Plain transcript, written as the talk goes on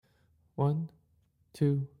1,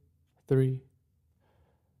 2, 3.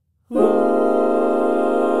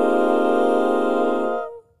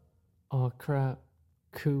 Oh crap.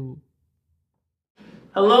 Cool.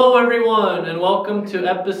 Hello everyone and welcome to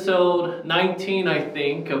episode 19, I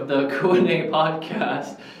think, of the Q&A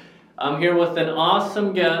podcast. I'm here with an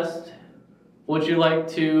awesome guest. Would you like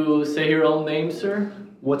to say your own name, sir?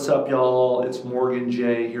 What's up, y'all? It's Morgan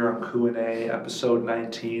J here on Q&A, episode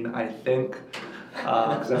 19, I think.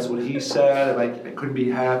 Because that's what he said, and I couldn't be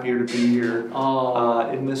happier to be here.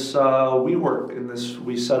 In this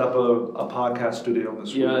we set up a podcast studio in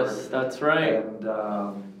this WeWork. Yes, that's right. And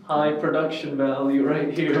high production value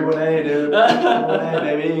right here. Q&A, dude. Q&A,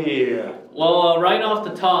 baby. Well, right off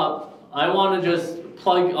the top, I want to just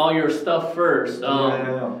plug all your stuff first.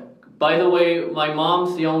 Yeah. By the way, my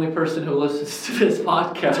mom's the only person who listens to this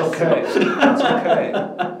podcast. That's okay. That's okay.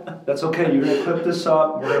 That's okay. You're gonna clip this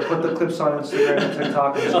up. We're gonna put the clips on Instagram and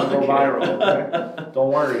TikTok, and it's gonna go viral. Okay?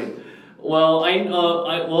 Don't worry. Well,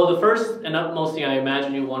 the first and utmost thing I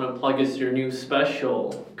imagine you want to plug is your new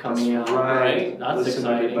special coming out, right? That's Listen,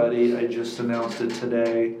 exciting. everybody, I just announced it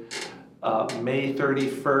today. May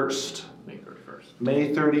 31st.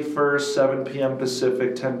 May 31st, 7 p.m.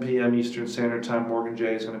 Pacific, 10 p.m. Eastern Standard Time. Morgan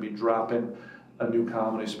J is going to be dropping a new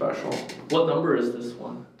comedy special. What number is this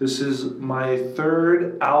one? This is my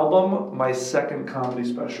third album, my second comedy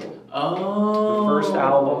special. Oh. The first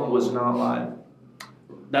album was Not Live.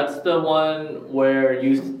 That's the one where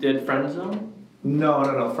you did Friend Zone?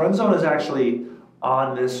 No. Friend Zone is actually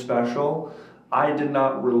on this special. I did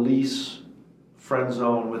not release Friend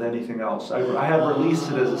Zone with anything else. I have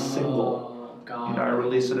released it as a single. I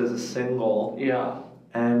released it as a single. Yeah.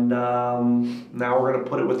 And now we're going to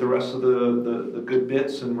put it with the rest of the good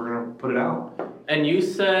bits, and we're going to put it out. And you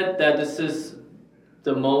said that this is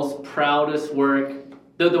the most proudest work,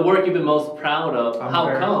 the work you've been most proud of. How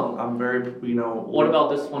come? I'm very, What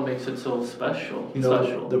about this one makes it so special?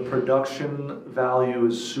 The production value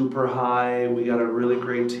is super high. We got a really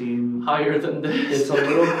great team. Higher than this.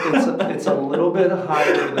 It's a little bit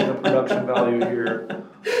higher than the production value here.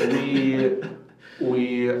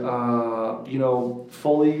 We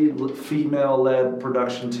fully female-led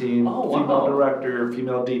production team. Oh, wow. Female director,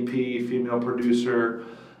 female DP, female producer,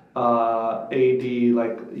 AD. They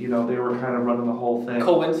were kind of running the whole thing.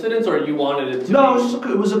 Coincidence, or you wanted it to? No,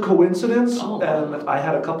 it was a coincidence. Oh, and I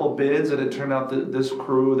had a couple bids, and it turned out that this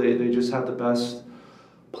crew they just had the best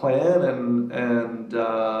plan and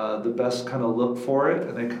the best kind of look for it,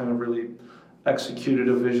 and they kind of really executed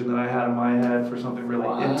a vision that I had in my head for something really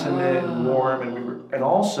intimate and warm, and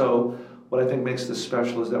also what I think makes this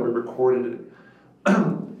special is that we recorded it.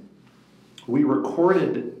 We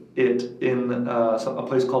recorded it in a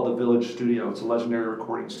place called the Village Studio. It's a legendary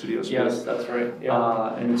recording studio space. Yes, that's right.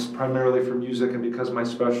 Yeah. And it's primarily for music, and because my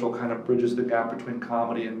special kind of bridges the gap between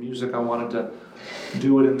comedy and music, I wanted to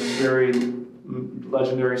do it in this very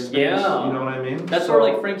legendary space. Yeah. You know what I mean? That's sort of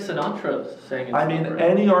like Frank Sinatra saying.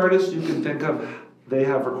 Any artist you can think of, they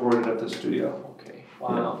have recorded at the studio. Okay.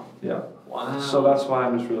 Wow. Yeah. Wow. So that's why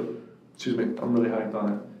I'm really hyped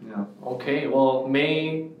on it. Yeah. Okay. Well,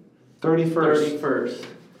 May 31st. 31st.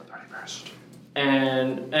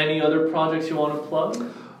 And any other projects you want to plug?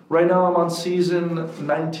 Right now I'm on season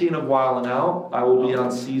 19 of Wildin' Out. I will be on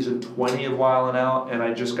season 20 of Wildin' Out, and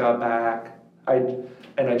I just got back. I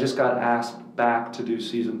just got asked back to do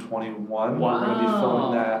season 21. Wow. We're going to be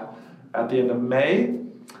filming that at the end of May.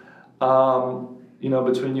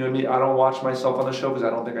 Between you and me, I don't watch myself on the show because I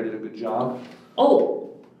don't think I did a good job. Oh,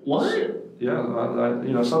 what?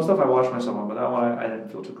 Yeah, some stuff I watch myself on, but that one I didn't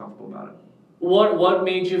feel too comfortable about it. What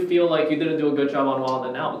made you feel like you didn't do a good job on Wild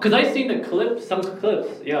 'N Out? Because I've seen some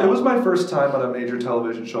clips. Yeah. It was my first time on a major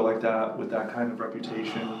television show like that with that kind of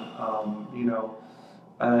reputation.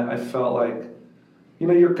 I felt like,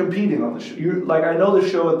 you're competing on the show. I know the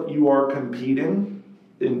show you are competing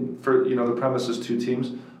for the premise is two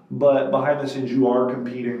teams, but behind the scenes you are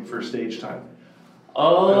competing for stage time.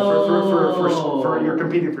 Oh. For you're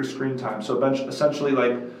competing for screen time. So essentially,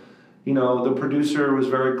 the producer was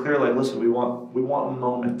very clear. Listen, we want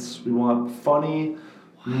moments. We want funny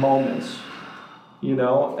moments.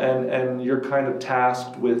 And you're kind of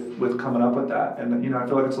tasked with coming up with that. And I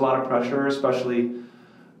feel like it's a lot of pressure, especially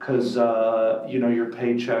because your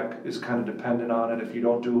paycheck is kind of dependent on it. If you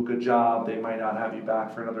don't do a good job, they might not have you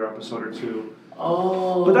back for another episode or two.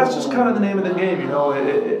 Oh. But that's just kind of the name of the game,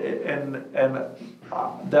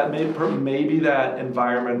 that maybe that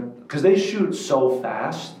environment, because they shoot so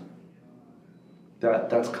fast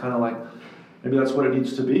that's kind of like maybe that's what it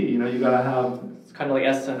needs to be. You know, you gotta have. It's kind of like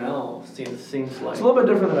SNL. Seems like it's a little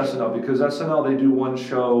bit different than SNL because SNL they do one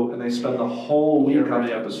show and they spend the whole week on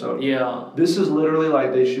the episode. Yeah. This is literally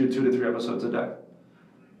like they shoot 2 to 3 episodes a day.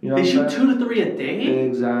 You know they shoot 2 to 3 a day?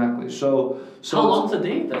 Exactly. So how long's a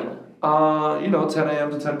day then? 10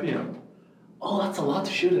 a.m. to 10 p.m. Oh, that's a lot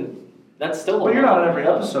to shoot in. That's still a lot. But you're not on every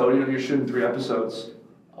episode. You're shooting 3 episodes.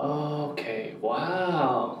 Okay.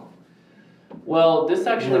 Wow. Well, this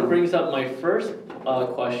actually brings up my first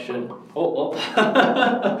question.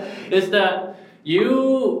 Is that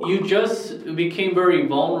you just became very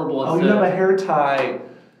vulnerable. Oh, you have a hair tie.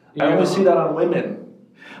 I only see that on women.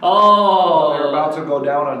 Oh. They're about to go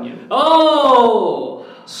down on you. Oh.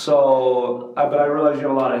 So, but I realize you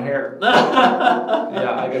have a lot of hair.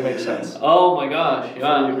 Yeah, I can make sense. Oh my gosh,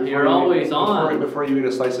 you're always on. Before you eat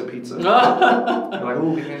a slice of pizza. You're like,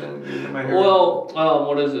 oh, give me my hair. Well,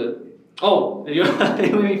 what is it? Oh, you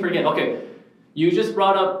made me forget. Okay, you just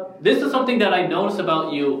brought up, this is something that I noticed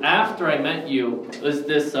about you after I met you, is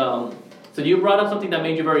this, so you brought up something that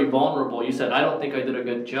made you very vulnerable. You said, I don't think I did a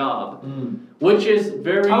good job, which is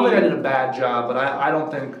very... I don't think I did a bad job, but I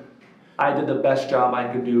don't think I did the best job I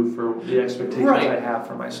could do for the expectations I have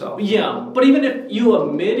for myself. Yeah, but even if you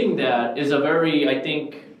admitting that is a very, I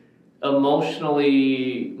think,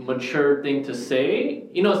 emotionally mature thing to say,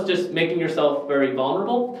 you know, it's just making yourself very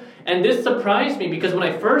vulnerable. And this surprised me because when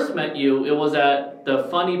I first met you, it was at the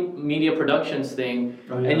Funny Media Productions thing,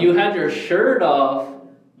 and you had your shirt off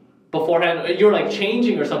beforehand. You were like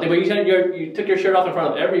changing or something, but you took your shirt off in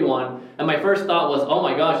front of everyone. And my first thought was, oh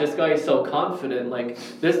my gosh, this guy is so confident. Like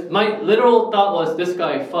this, my literal thought was, this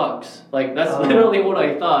guy fucks. Like that's literally what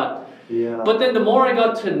I thought. Yeah. But then the more I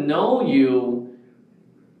got to know you,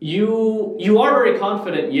 you are very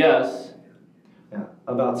confident, yes. Yeah,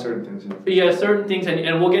 about certain things. Yeah, certain things,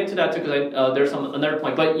 and we'll get to that too because there's another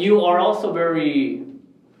point. But you are also very,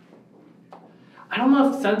 I don't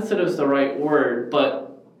know if sensitive is the right word, but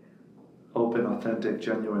open, authentic,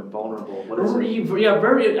 genuine, vulnerable. What is it? Yeah,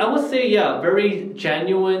 very. I would say very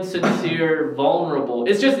genuine, sincere, vulnerable.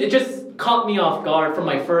 It just caught me off guard from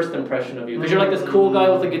my first impression of you because you're like this cool guy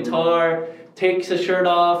with a guitar. Takes his shirt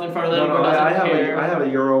off in front of everyone. I have a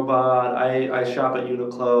Eurobot. I shop at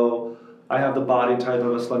Uniqlo. I have the body type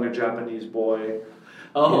of a slender Japanese boy.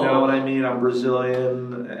 Oh. You know what I mean? I'm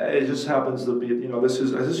Brazilian. It just happens to be, you know, is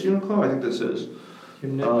this Uniqlo? I think this is.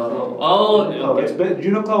 Uniqlo. Okay.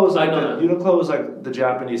 Uniqlo is like the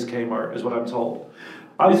Japanese Kmart, is what I'm told.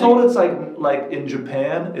 I'm told it's like in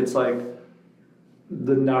Japan, it's like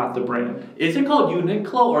not the brand. Is it called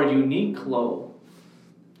Uniqlo or Uniqlo?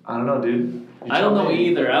 I don't know, dude. I don't know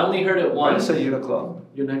either. I only heard it once. I say Uniqlo.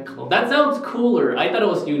 Uniqlo. That sounds cooler. I thought it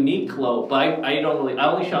was Uniqlo, but I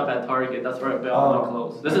only shop at Target. That's where I buy all my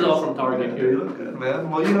clothes. This is all from Target here. You look good,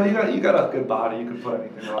 man. Well, you know, you got a good body. You can put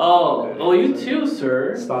anything on. Oh, you too,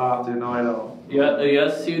 sir. Stop, dude. No, I don't. Yeah,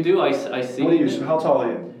 yes, you do. I see. What are you? How tall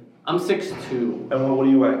are you? I'm 6'2". And what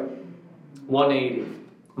do you weigh? 180.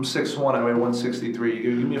 I'm 6'1". I weigh 163.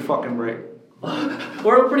 You give me a fucking break.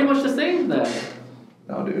 We're pretty much the same then.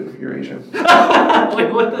 No, dude, you're Asian.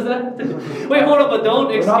 Wait, what does that do? Wait, hold up, but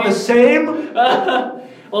don't excuse... We're not the same?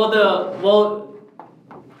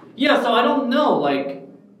 Yeah, so I don't know, like...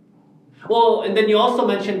 Well, and then you also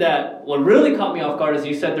mentioned that what really caught me off guard is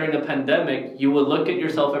you said during the pandemic, you would look at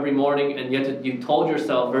yourself every morning and you told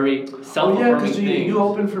yourself very self-affirming things. You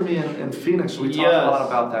opened for me in Phoenix. We talked a lot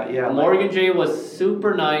about that. Yeah. Morgan J was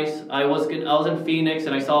super nice. I was in Phoenix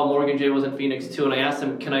and I saw Morgan J was in Phoenix too, and I asked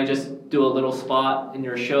him, can I just do a little spot in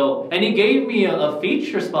your show? And he gave me a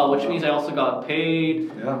feature spot, which means I also got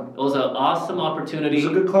paid. Yeah. It was an awesome opportunity. It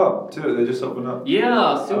was a good club too. They just opened up.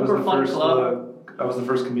 Yeah, super fun club. I was the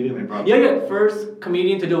first comedian they brought. Yeah, first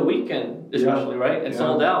comedian to do a weekend, especially, right? And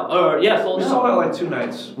sold out. We sold out like 2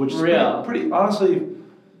 nights, which is pretty honestly,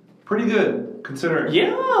 pretty good considering. Yeah,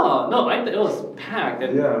 no, it was packed.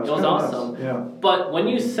 It was awesome. Nice. Yeah. But when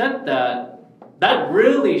you said that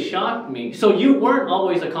really shocked me. So you weren't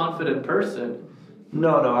always a confident person.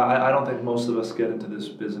 No, I don't think most of us get into this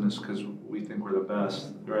business because we think we're the best,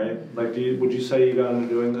 right? Like, would you say you got into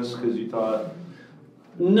doing this because you thought?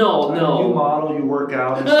 No. You model, you work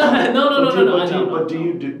out. And stuff. No.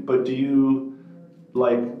 But do you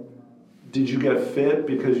like? Did you get fit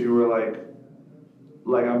because you were like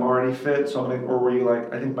I'm already fit, so or were you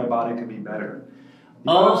like, I think my body can be better?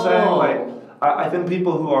 You know what I'm saying? Like, I think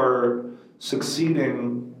people who are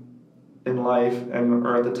succeeding in life and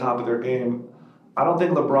are at the top of their game, I don't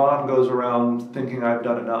think LeBron goes around thinking I've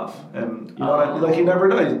done enough, and you know what I mean? Like he never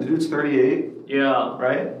does. The dude's 38. Yeah.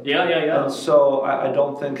 Right? Yeah. And so I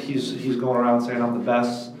don't think he's going around saying I'm the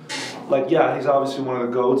best. Like, yeah, he's obviously one of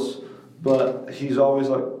the GOATs, but he's always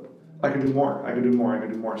like, I can do more, I can do more, I can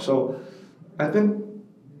do more. So I think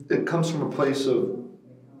it comes from a place of,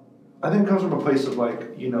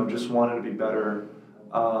 like, you know, just wanting to be better.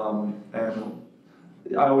 And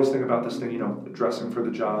I always think about this thing, you know, dressing for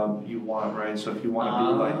the job you want, right? So if you want to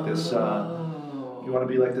be like this, you want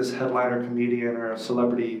to be like this headliner comedian or a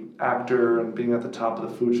celebrity actor and being at the top of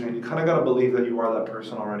the food chain, you kind of got to believe that you are that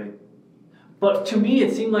person already. But to me,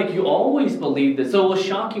 it seemed like you always believed it. So it was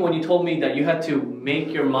shocking when you told me that you had to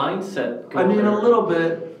make your mindset go I mean, there. a little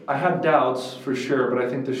bit. I had doubts for sure, but I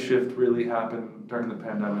think the shift really happened during the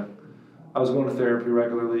pandemic. I was going to therapy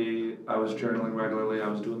regularly. I was journaling regularly. I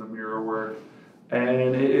was doing the mirror work.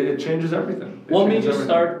 And it changes everything. What made you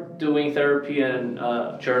start doing therapy and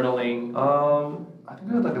journaling? I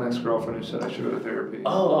think I had like an ex-girlfriend who said I should go to therapy.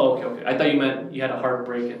 Oh, okay. I thought you meant you had a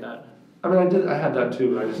heartbreak in that. I mean, I had that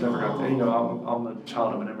too, but I just never got there. You know, I'm a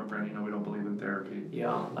child of an immigrant. You know, we don't believe in therapy.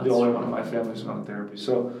 Yeah, I'm the only one in my family who's gone to therapy.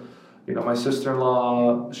 So, you know, my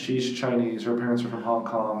sister-in-law, she's Chinese. Her parents are from Hong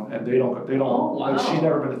Kong, and they don't. Oh, wow. Like, she's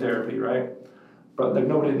never been to therapy, right? But like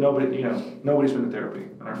nobody, you know, nobody's been to therapy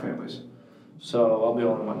in our families. So I'll be the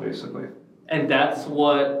only one, basically. And that's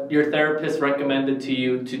what your therapist recommended to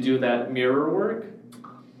you to do, that mirror work,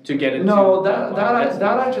 to get into. No, that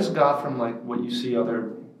I just got from like what you see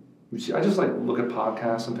other. I just like look at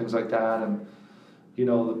podcasts and things like that, and you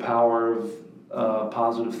know, the power of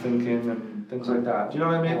positive thinking and things like that. Do you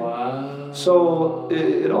know what I mean? Wow. So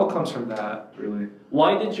it all comes from that, really.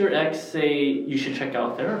 Why did your ex say you should check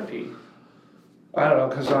out therapy? I don't know,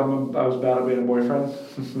 because I was bad at being a boyfriend.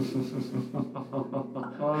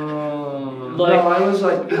 No, I was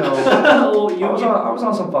like, you know, I was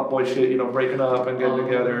on some fuckboy shit, you know, breaking up and getting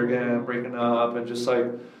together again, breaking up, and just like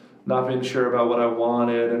not being sure about what I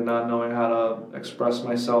wanted and not knowing how to express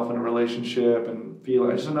myself in a relationship and feel.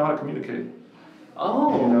 I just didn't know how to communicate.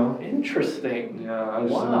 Oh, you know? Interesting. Yeah, I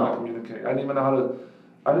just didn't know how to communicate. I didn't even know how to.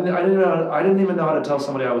 I didn't even know how to tell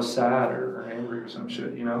somebody I was sad or angry or some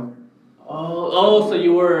shit, you know. So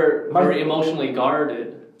you were very emotionally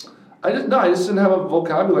guarded. I just didn't have a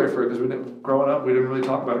vocabulary for it because growing up, we didn't really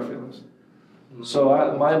talk about our feelings. Mm-hmm.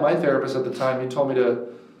 So my therapist at the time, he told me to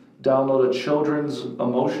download a children's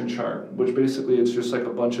emotion chart, which basically it's just like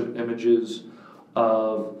a bunch of images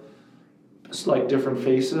of like different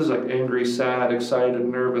faces, like angry, sad, excited,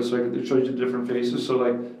 nervous. Like it shows you different faces. So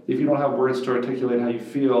like if you don't have words to articulate how you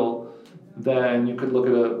feel, then you could look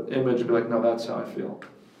at an image and be like, no, that's how I feel.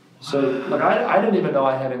 So, like, I didn't even know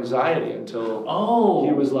I had anxiety until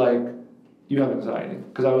he was like, you have anxiety.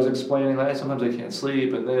 Because I was explaining, like, sometimes I can't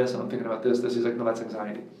sleep and this, and I'm thinking about this. He's like, no, that's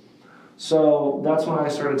anxiety. So that's when I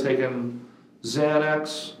started taking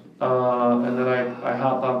Xanax, and then I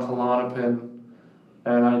hopped on Klonopin.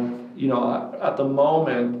 And at the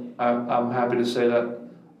moment, I'm happy to say that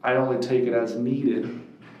I only take it as needed.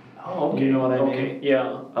 Oh, okay. You know what I mean? Okay,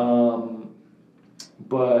 yeah.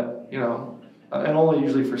 But, you know, and only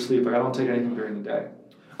usually for sleep. Like I don't take anything during the day.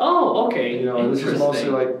 Oh, okay. You know, this is mostly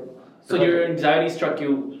like. So your anxiety struck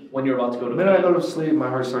you when you're about to go to bed? The minute I go to sleep, my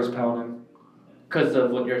heart starts pounding. Because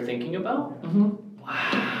of what you're thinking about? Mm-hmm.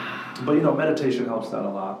 Wow. But you know, meditation helps that a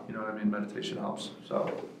lot. You know what I mean? Meditation helps. So.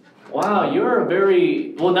 Wow, you're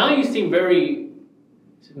now you seem very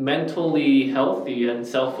mentally healthy and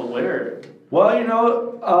self-aware. Well, you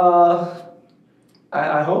know,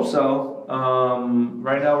 I hope so.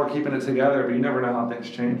 Right now we're keeping it together, but you never know how things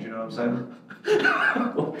change, you know what I'm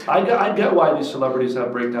saying? I get why these celebrities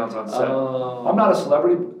have breakdowns on set. I'm not a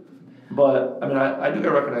celebrity, but I mean, I do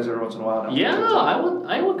get recognized every once in a while now. Yeah,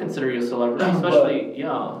 I would consider you a celebrity, especially,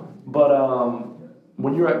 But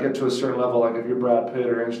when you get to a certain level, like if you're Brad Pitt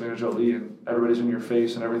or Angelina Jolie and everybody's in your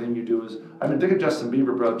face and everything you do is, I mean, think of Justin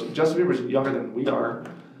Bieber, bro. Justin Bieber's younger than we are,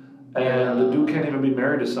 and the dude can't even be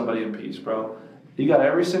married to somebody in peace, bro. You got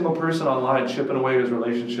every single person online chipping away at his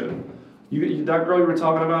relationship. That girl you were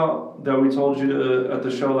talking about that we told you at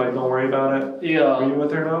the show, like, don't worry about it? Yeah. Are you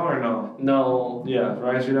with her now or no? No. Yeah,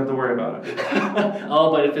 right? So you don't have to worry about it.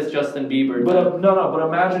 But if it's Justin Bieber. But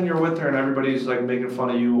imagine you're with her and everybody's like making fun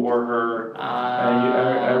of you or her.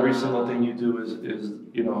 And every single thing you do is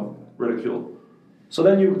you know, ridiculed. So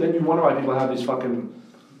then you wonder why people have these fucking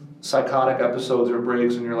psychotic episodes or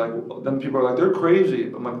breaks, and you're like, then people are like, they're crazy.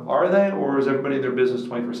 I'm like, are they, or is everybody in their business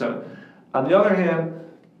 24/7? On the other hand,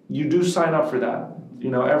 you do sign up for that.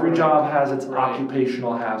 You know, every job has its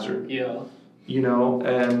occupational hazard. Yeah. You know,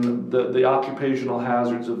 and the occupational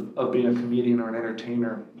hazards of being a comedian or an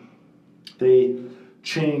entertainer, they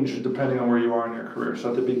change depending on where you are in your career. So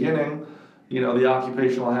at the beginning, you know, the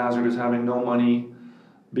occupational hazard is having no money,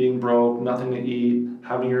 being broke, nothing to eat,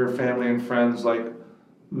 having your family and friends like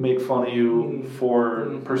make fun of you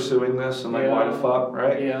for pursuing this and like why the fuck,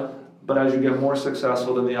 right? Yeah. But as you get more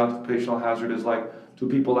successful, then the occupational hazard is like, do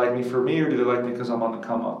people like me for me or do they like me because I'm on the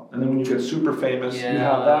come up? And then when you get super famous, you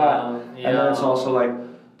have that. And then it's also like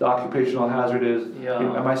the occupational hazard is,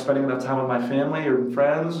 am I spending enough time with my family or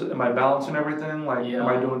friends? Am I balancing everything? Like, am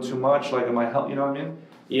I doing too much? Like, am I help? You know what I mean?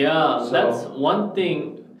 Yeah, so that's one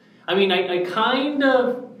thing. I mean, I kind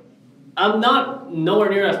of, I'm not nowhere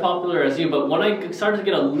near as popular as you, but when I started to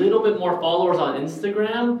get a little bit more followers on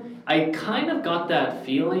Instagram, I kind of got that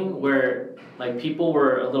feeling where like people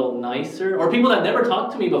were a little nicer, or people that never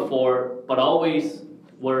talked to me before, but always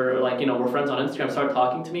were like, were friends on Instagram, started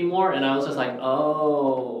talking to me more, and I was just like,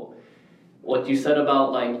 oh, what you said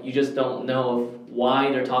about like, you just don't know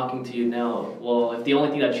why they're talking to you now. Well, if the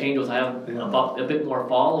only thing that changed was I have a bit more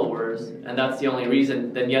followers, and that's the only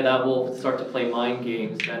reason, then that will start to play mind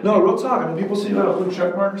games. No, real talk. I mean, people see you got a blue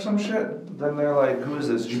check mark or some shit, then they're like, who is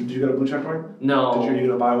this? Did you get a blue check mark? No. Are you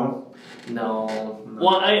gonna buy one? No.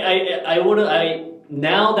 Well, I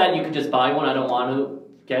now that you can just buy one, I don't want to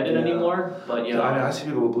get it anymore. But yeah. I mean, I see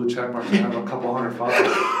people with blue check marks and have a couple hundred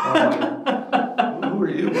followers. I'm like, who are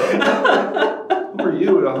you, bro? Who are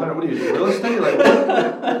you? What are you? Real estate? Like,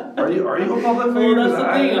 are you a public figure? Well, that's the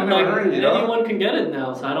thing. I'm like, anyone can get it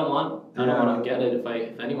now, so I don't want to get it.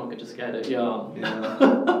 If anyone could just get it,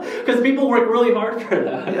 because people work really hard for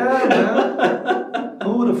that. Yeah, man.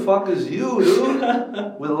 Who the fuck is you, dude?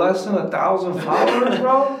 With less than 1,000 followers,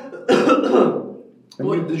 bro?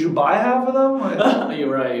 Did you buy half of them? Like, You're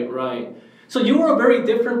right. So you were a very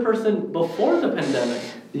different person before the pandemic.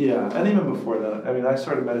 Yeah, and even before that. I mean, I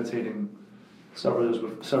started meditating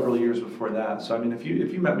several years before that. So I mean, if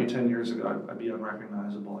you met me 10 years ago, I'd be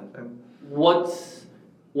unrecognizable, I think. What's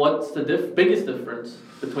the biggest difference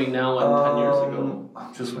between now and 10 years ago?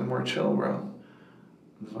 I'm just way more chill, bro.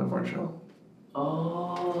 Just way more chill.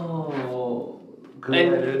 Oh.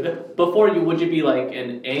 And before would you be like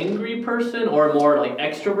an angry person or a more like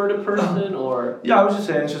extroverted person or? Yeah, I was just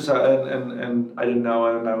anxious and I didn't know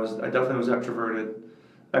it, and I definitely was extroverted.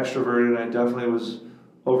 I definitely was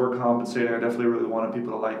overcompensating. I definitely really wanted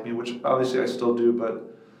people to like me, which obviously I still do, but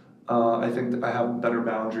I think that I have better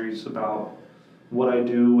boundaries about what I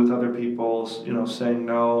do with other people, saying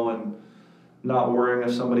no and not worrying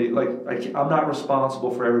if somebody, like, I'm not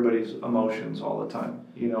responsible for everybody's emotions all the time,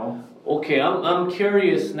 Okay, I'm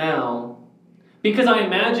curious now, because I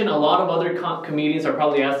imagine a lot of other comedians are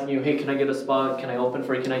probably asking you, hey, can I get a spot? Can I open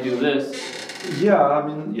for you? Can I do this? Yeah, I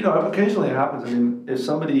mean, occasionally it happens. I mean, if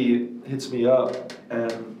somebody hits me up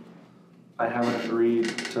and I haven't agreed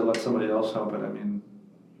to let somebody else open, I mean,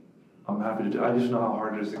 I'm happy to do it. I just know how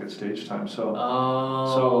hard it is to get stage time. So,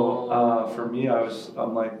 for me,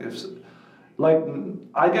 I'm like,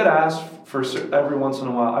 I get asked for every once in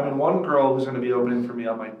a while. I mean, one girl who's going to be opening for me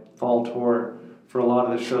on my fall tour for a lot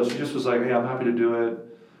of the shows, she just was like, hey, I'm happy to do it.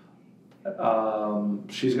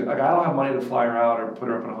 She's like, I don't have money to fly her out or put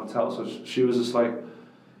her up in a hotel. So she was just like,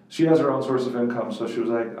 she has her own source of income. So she was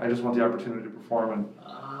like, I just want the opportunity to perform. And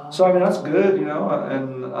so, I mean, that's good,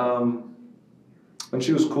 and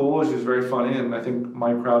she was cool. She was very funny. And I think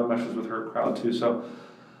my crowd meshes with her crowd too. So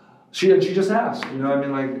she just asked, I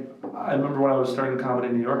mean, like, I remember when I was starting comedy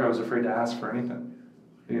in New York, I was afraid to ask for anything,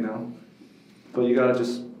 but you gotta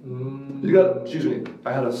just, excuse me,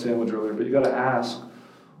 I had a sandwich earlier, but you gotta ask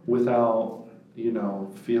without,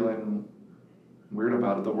 feeling weird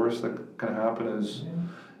about it. The worst that can happen is,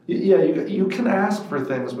 you can ask for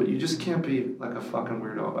things, but you just can't be like a fucking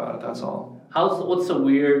weirdo about it, that's all. What's a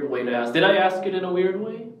weird way to ask? Did I ask it in a weird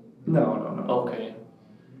way? No. Okay.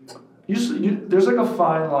 There's like a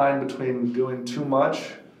fine line between doing too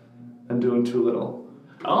much and doing too little.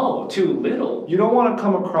 Oh, too little? You don't want to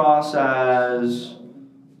come across as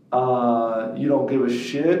you don't give a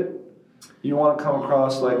shit. You want to come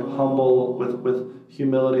across like humble with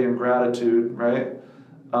humility and gratitude, right?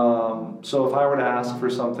 So if I were to ask for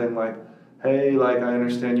something like, hey, like I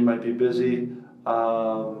understand you might be busy,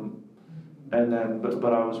 and then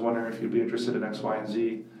but I was wondering if you'd be interested in X, Y, and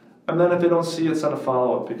Z. And then if they don't see it, send a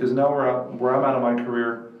follow-up, because now where I'm at in my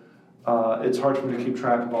career, it's hard for me to keep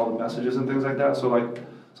track of all the messages and things like that. So like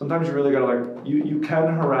sometimes you really gotta like you can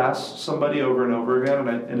harass somebody over and over again,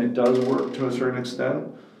 and it does work to a certain extent.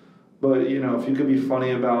 But if you could be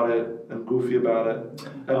funny about it and goofy about it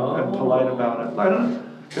and polite about it, I don't know.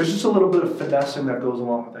 There's just a little bit of finessing that goes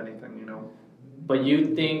along with anything, But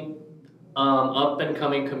you think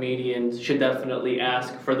up-and-coming comedians should definitely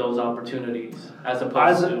ask for those opportunities as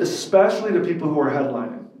opposed to... Especially to people who are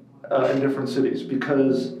headlining in different cities,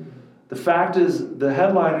 because the fact is the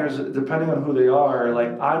headliners, depending on who they are,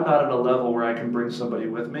 like I'm not at a level where I can bring somebody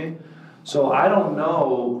with me. So I don't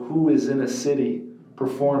know who is in a city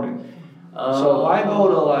performing. So if I go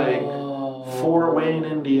to like Fort Wayne,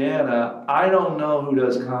 Indiana, I don't know who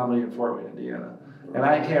does comedy in Fort Wayne, Indiana. And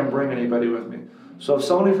I can't bring anybody with me. So if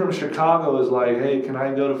somebody from Chicago is like, hey, can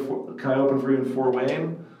I open for you in Fort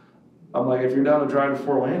Wayne? I'm like, if you're down to drive to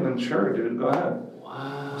Fort Wayne, then sure, dude, go ahead.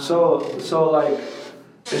 Wow. So like,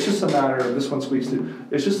 it's just a matter of, this one squeaks too,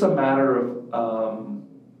 it's just a matter of,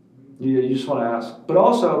 you just want to ask. But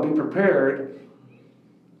also be prepared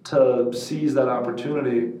to seize that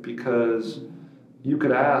opportunity, because you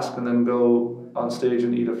could ask and then go on stage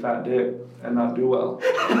and eat a fat dick and not do well.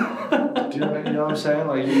 Do you know what I'm saying?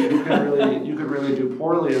 Like you could really do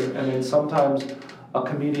poorly, and then sometimes a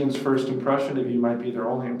comedian's first impression of you might be their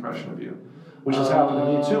only impression of you, which has happened to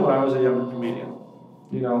me too when I was a younger comedian.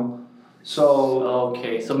 You know, so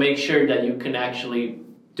okay, so make sure that you can actually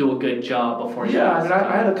do a good job before you. Yeah, I mean,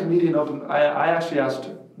 I had a comedian open. I actually asked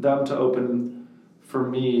them to open for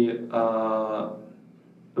me.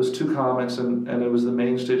 It was 2 comics, and it was the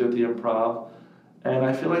main stage at the Improv. And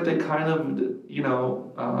I feel like they kind of,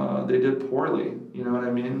 they did poorly. You know what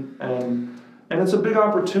I mean? And it's a big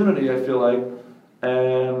opportunity, I feel like.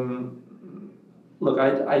 And look,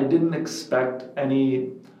 I didn't expect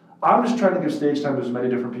any. I'm just trying to give stage time to as many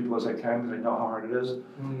different people as I can, because I know how hard it is.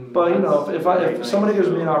 But if somebody gives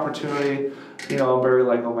me an opportunity, I'm very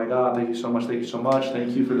like, oh my God, thank you so much, thank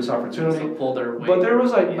you for this opportunity. So pull their weight. But there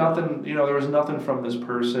was like nothing, there was nothing from this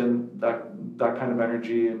person that kind of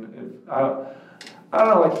energy, and I don't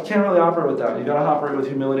know, like you can't really operate with that. You gotta operate with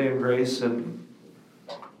humility and grace, and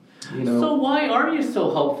So why are you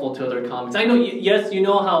so helpful to other comics? I know, yes, you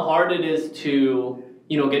know how hard it is to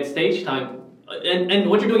get stage time. And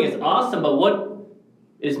what you're doing is awesome, but what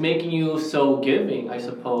is making you so giving, I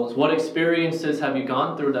suppose? What experiences have you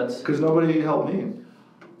gone through that's... Because nobody helped me.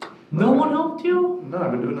 No one helped you? No,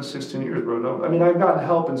 I've been doing this 16 years, bro. No, I mean, I've gotten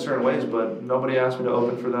help in certain ways, but nobody asked me to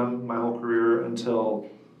open for them my whole career until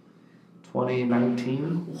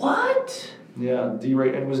 2019. What? Yeah,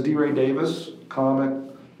 it was D. Ray Davis, comic,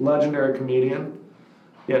 legendary comedian.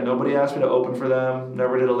 Yeah, nobody asked me to open for them,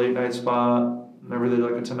 never did a late night spot, never did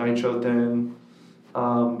like a Tonight Show thing.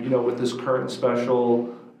 With this current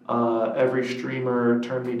special, every streamer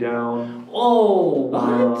turned me down. Oh,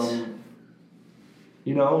 what?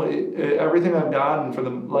 Everything I've gotten for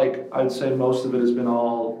them, like I'd say most of it has been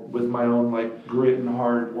all with my own like grit and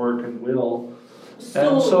hard work and will.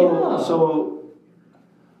 So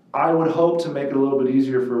I would hope to make it a little bit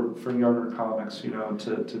easier for younger comics, to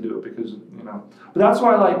do it, because But that's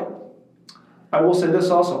why, like, I will say this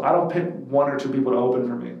also: I don't pick 1 or 2 people to open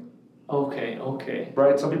for me. Okay.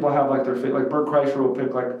 Right? Some people have like their like Bert Kreischer will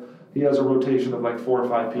pick like he has a rotation of like 4 or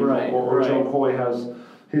 5 people, or Joe Coy has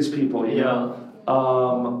his people. You know?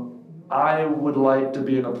 I would like to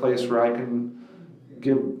be in a place where I can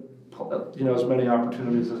give as many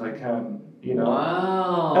opportunities as I can.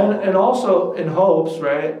 Wow. And also in hopes,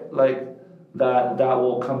 right? Like that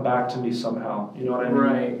will come back to me somehow. You know what I mean?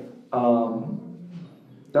 Right.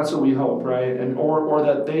 That's what we hope, right? And or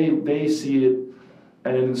that they see it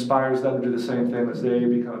and it inspires them to do the same thing as they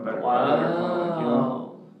become a better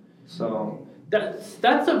comic, So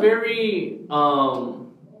that's a very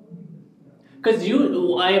because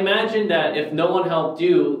I imagine that if no one helped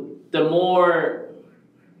you, the more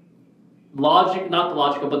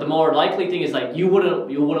the more likely thing is like you wouldn't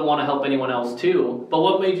want to help anyone else too. But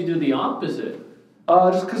what made you do the opposite?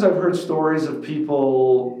 Just because I've heard stories of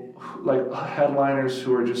people like headliners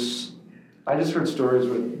who are I just heard stories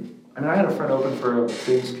I had a friend open for a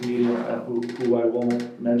famous comedian who I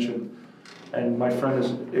won't mention, and my friend is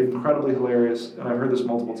incredibly hilarious, and I've heard this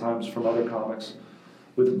multiple times from other comics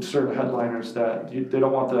with certain headliners that they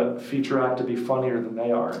don't want the feature act to be funnier than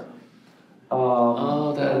they are.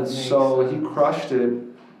 And so he crushed it,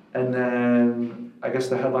 and then I guess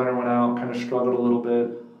the headliner went out, kind of struggled a little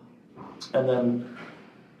bit, and then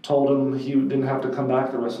told him he didn't have to come back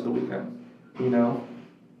the rest of the weekend,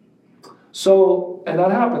 So, and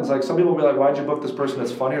that happens. Like some people will be like, "Why'd you book this person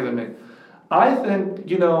that's funnier than me?" I think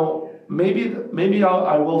maybe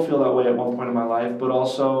I will feel that way at one point in my life, but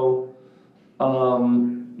also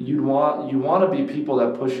you want to be people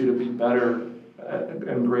that push you to be better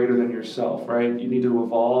and greater than yourself, right? You need to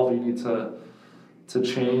evolve. You need to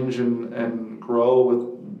change and grow with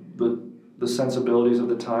the sensibilities of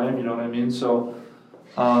the time. You know what I mean? So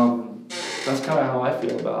that's kind of how I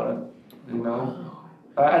feel about it.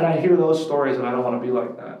 And I hear those stories, and I don't want to be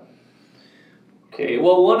like that. Okay.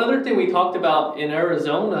 Well, one other thing we talked about in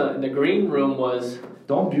Arizona in the green room was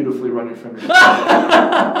don't beautifully run your fingers.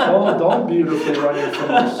 don't beautifully run your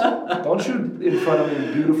fingers. Don't you in front of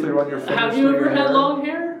me beautifully run your fingers. Have you ever had long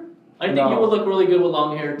hair? I think you would look really good with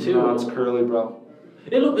long hair too. No, it's curly, bro.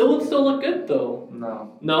 It would still look good though.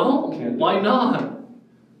 No. No? Why not?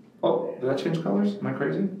 Oh, did that change colors? Am I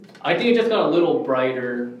crazy? I think it just got a little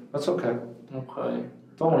brighter. That's okay. Okay.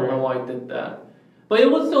 Don't worry. I don't know why I did that. But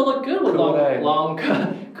it would still look good with long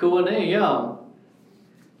Q&A, yeah.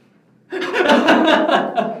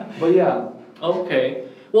 But yeah. Okay.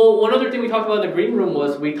 Well, one other thing we talked about in the green room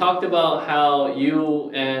was we talked about how you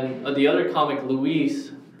and the other comic,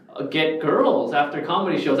 Luis, get girls after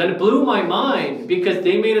comedy shows. And it blew my mind because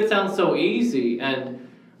they made it sound so easy. And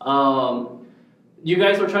you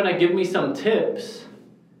guys were trying to give me some tips.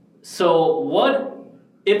 So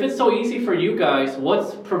if it's so easy for you guys,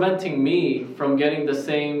 what's preventing me from getting the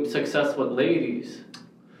same success with ladies?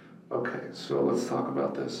 Okay, so let's talk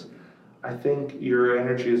about this. I think your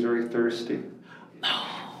energy is very thirsty. No.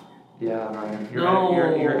 Yeah, Ryan.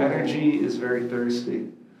 Your energy is very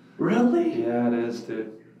thirsty. Really? Yeah, it is,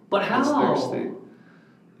 dude. But how? It's thirsty.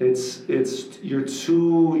 You're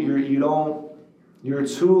too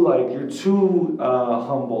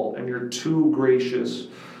humble and you're too gracious.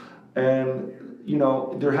 And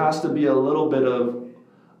there has to be a little bit of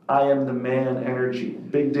I am the man energy,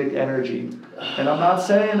 big dick energy. And I'm not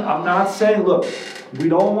saying, look, we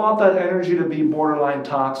don't want that energy to be borderline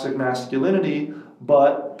toxic masculinity,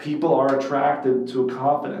 but people are attracted to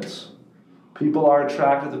confidence. People are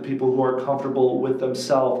attracted to people who are comfortable with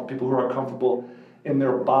themselves, people who are comfortable in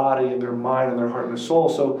their body, in their mind, in their heart, and their soul.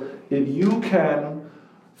 So if you can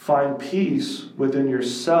find peace within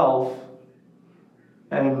yourself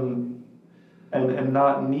and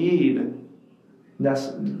not need,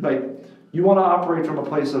 like, you want to operate from a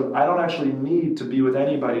place of, I don't actually need to be with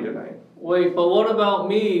anybody tonight. Wait, but what about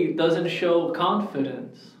me doesn't show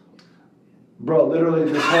confidence? Bro,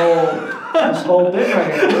 literally this whole thing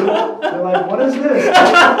right here, dude. They're like, what is this?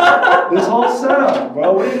 This whole setup,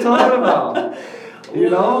 bro. What are you talking about?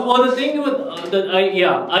 Well, the thing with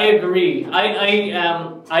I agree.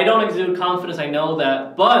 I don't exude confidence. I know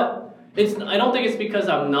that, but I don't think it's because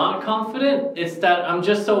I'm not confident. It's that I'm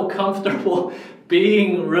just so comfortable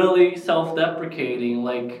being really self-deprecating.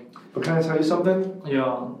 But can I tell you something?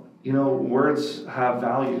 Yeah. Words have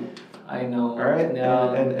value. I know. All right?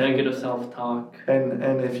 Yeah, and negative self-talk.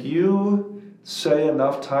 And if you say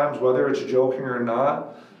enough times, whether it's joking or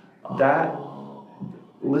not,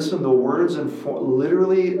 listen, the words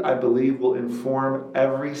literally, I believe, will inform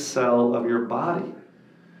every cell of your body.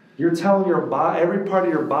 You're telling your body, every part of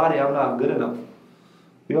your body, I'm not good enough.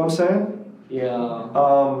 You know what I'm saying? Yeah.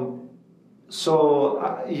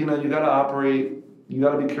 So, you gotta operate, you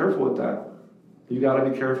gotta be careful with that. You gotta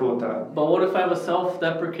be careful with that. But what if I have a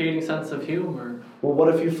self-deprecating sense of humor? Well, what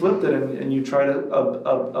if you flipped it and you tried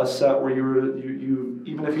a set where you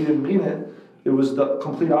even if you didn't mean it, it was the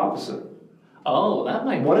complete opposite. Oh, that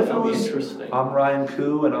might be interesting. I'm Ryan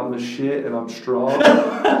Koo and I'm the shit and I'm strong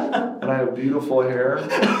and I have beautiful hair.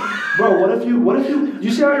 Bro, what if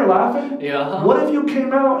you see how you're laughing? Yeah. What if you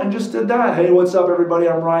came out and just did that? Hey, what's up, everybody?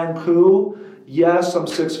 I'm Ryan Koo. Yes, I'm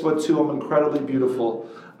 6'2". I'm incredibly beautiful.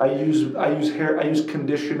 I use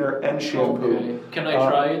conditioner and shampoo. Okay. Can I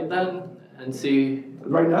try it then and see?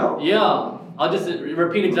 Right now? Yeah. I'll just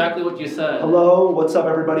repeat exactly what you said. Hello, what's up,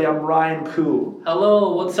 everybody? I'm Ryan Koo.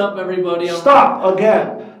 Hello, what's up, everybody? Stop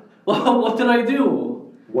again. What did I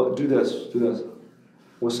do? What? Do this.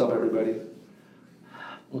 What's up, everybody?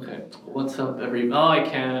 Okay. What's up, everybody? Oh, I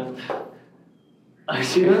can't. You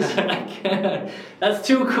see this? I can't. That's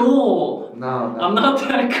too cool. No. I'm not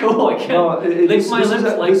that cool. I can't lick my lips like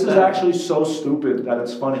that. This is actually so stupid that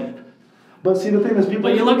it's funny. But see, the thing is, people.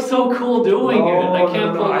 But you look so cool doing it. I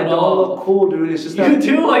can't pull it off. I don't look cool, dude. It's just that. You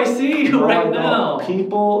do. I see you right now.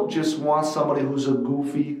 People just want somebody who's a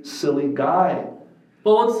goofy, silly guy.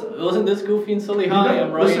 But wasn't this goofy and silly? Hi,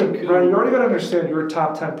 I'm Ryan. Listen, Ryan, you already got to understand. You're a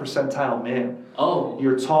top 10 percentile man. Oh.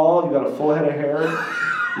 You're tall. You got a full head of hair.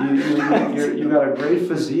 You got a great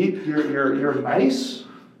physique. You're nice.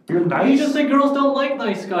 You're nice. You just say girls don't like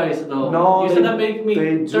nice guys, though. No, you said that make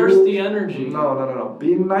me thirsty energy. No.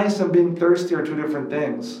 Being nice and being thirsty are two different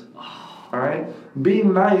things. All right?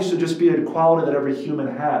 Being nice should just be a quality that every human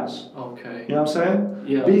has. Okay. You know what I'm saying?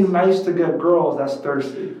 Yeah. Being nice to get girls, that's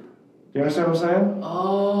thirsty. You understand what I'm saying?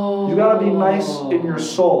 Oh. You gotta be nice in your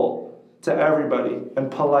soul to everybody and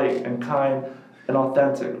polite and kind and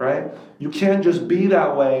authentic, right? You can't just be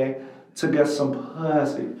that way to get some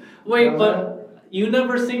pussy. you Wait, but you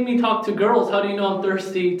never seen me talk to girls. How do you know I'm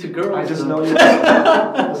thirsty to girls? I just know you.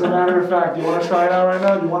 As a matter of fact, you want to try it out right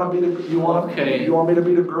now? You want me to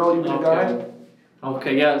be the girl? You be the guy?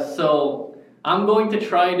 Okay, yeah. So I'm going to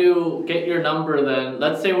try to get your number then.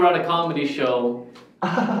 Let's say we're at a comedy show.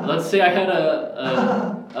 Let's say I had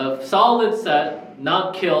a solid set,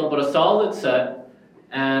 not killed, but a solid set,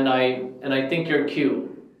 and I think you're cute.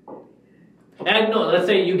 And no, let's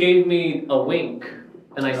say you gave me a wink,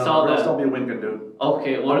 and I saw girls that. Don't be winking, dude.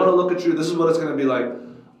 Okay, I'm gonna look at you. This is what it's gonna be like.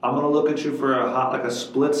 I'm gonna look at you for a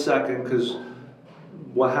split second, because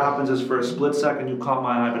what happens is for a split second you caught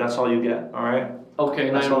my eye, but that's all you get. All right. Okay,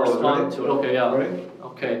 and that's I respond to it. Okay, yeah. Right.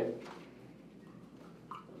 Okay.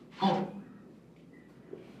 Oh.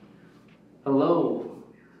 Hello.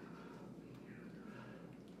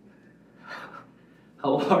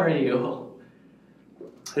 How are you?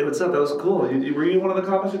 Hey, what's up? That was cool. Were you one of the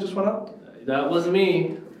comments that just went up? That was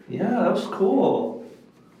me. Yeah, that was cool.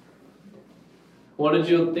 What did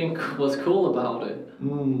you think was cool about it?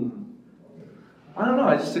 I don't know.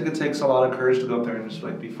 I just think it takes a lot of courage to go up there and just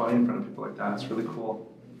like be funny in front of people like that. It's really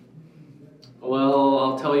cool. Well,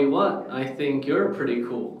 I'll tell you what. I think you're pretty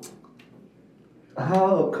cool.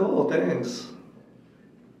 Oh, cool. Thanks.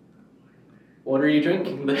 What are you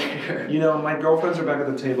drinking there? You know, my girlfriends are back at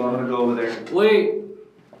the table. I'm gonna go over there. Wait.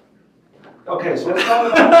 Okay, so let's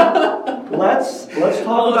talk about let's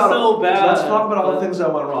talk about so bad. Let's talk about all the things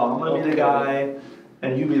that went wrong. I'm gonna be the guy,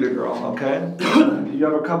 and you be the girl. Okay? You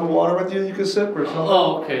have a cup of water with you can sip or something?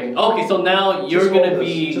 Oh, okay. Okay, so now you're Just gonna hold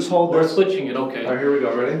be. this. Just hold We're this. switching it. Okay. All right, here we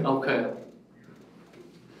go. Ready? Okay.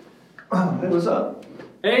 Hey, what's up?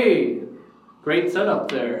 Hey, great setup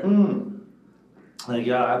there. Like,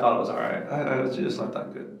 yeah, I thought it was all right. It's just not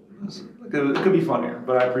that good. It could be funnier,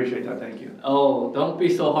 but I appreciate that. Thank you. Oh, don't be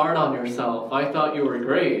so hard on yourself. I thought you were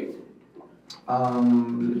great.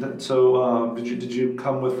 Did you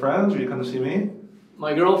come with friends, or you come to see me?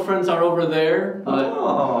 My girlfriends are over there, but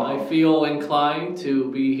Oh. I feel inclined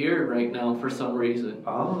to be here right now for some reason.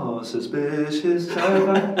 Oh, suspicious.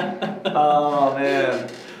 Oh man.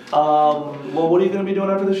 Well, what are you gonna be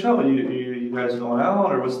doing after the show? You guys going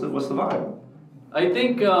out, or what's the vibe? I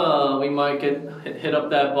think we might hit up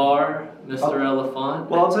that bar, Mr. Elephant.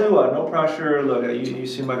 Well, I'll tell you what. No pressure. Look, you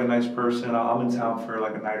seem like a nice person. I'm in town for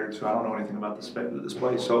like a night or two. I don't know anything about this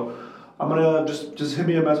place, so I'm gonna just hit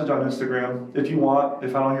me a message on Instagram if you want.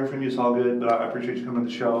 If I don't hear from you, it's all good. But I appreciate you coming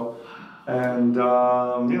to the show, and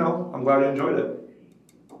I'm glad you enjoyed it.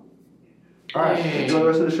 All right, enjoy the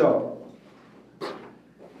rest of the show.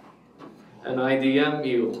 And I DM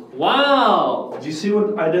you. Wow! Did you see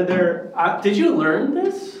what I did there? Did you learn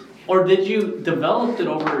this? Or did you develop it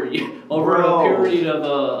over Bro. a period of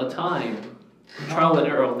a time? Trial and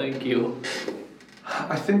error, thank you.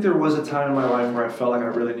 I think there was a time in my life where I felt like I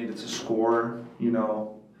really needed to score,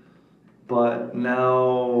 but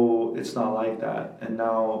now it's not like that. And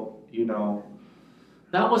now,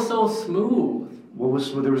 That was so smooth.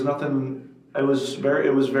 there was nothing. It was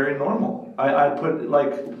very normal. I put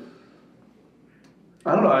like,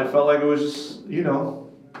 I don't know. I felt like it was just,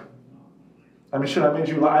 I mean, shit. I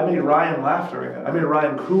made Ryan laugh during it. I made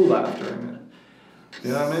Ryan cool laugh during it.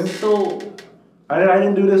 You know what I mean? So, I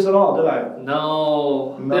didn't do this at all, did I?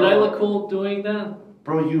 No. Did I look cool doing that?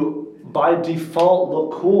 Bro, you by default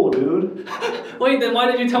look cool, dude. Wait, then why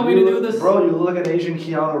did you tell me to do this? Bro, you look like an Asian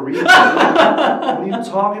Keanu Reeves. What are you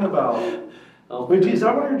talking about? Okay. Wait, is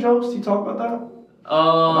that one of your jokes? Do you talk about that?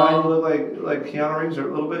 Now you look like Keanu Reeves a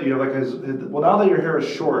little bit. You have like his well, now that your hair is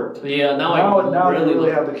short. Yeah, now you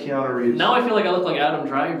really have the Keanu Reeves. Now I feel like I look like Adam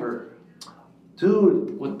Driver.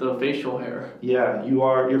 Dude. With the facial hair. Yeah,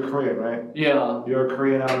 you're Korean, right? Yeah. You're a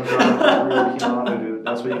Korean Adam Driver, real Keanu, dude.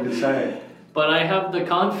 That's what you could say. But I have the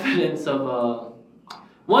confidence of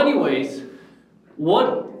Well, anyways,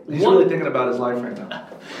 He's really thinking about his life right now.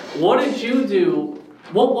 What did you do?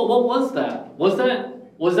 What was that? Was that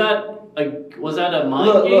a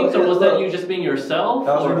mind games, or was that you just being yourself?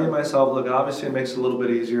 That was me being myself. Look, obviously it makes it a little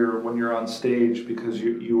bit easier when you're on stage, because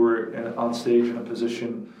you were on stage in a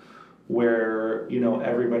position where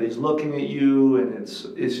everybody's looking at you, and it's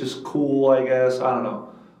just cool, I guess. I don't know,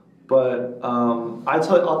 but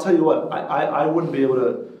I'll tell you what, I wouldn't be able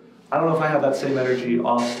to. I don't know if I have that same energy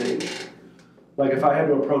off stage. Like if I had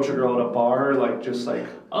to approach a girl at a bar,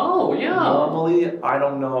 oh yeah, normally I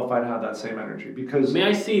don't know if I'd have that same energy, because. May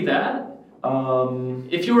I see that?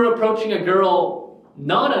 If you were approaching a girl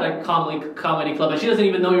not at a comedy club and she doesn't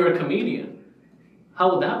even know you're a comedian,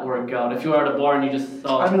 how would that work out? If you were at a bar and you just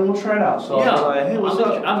saw. I mean, we'll try it out. So yeah, I'll be like, hey, what's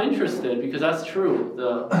up? I'm interested, because that's true.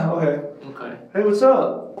 Okay. Hey, what's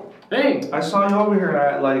up? Hey. I saw you over here,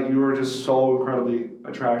 and you were just so incredibly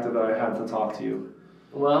attractive that I had to talk to you.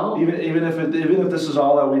 Well. Even if this is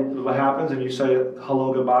all that happens, and you say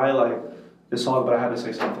hello, goodbye, it's all, but I had to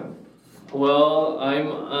say something. Well,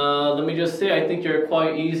 let me just say, I think you're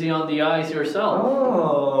quite easy on the eyes yourself.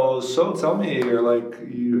 Oh, so tell me, are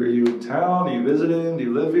you in town? Are you visiting? Do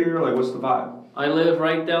you live here? What's the vibe? I live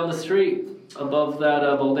right down the street above that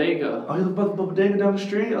bodega. Oh, you live above the bodega down the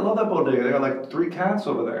street? I love that bodega. They got like 3 cats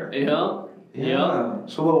over there. Yeah. Yeah.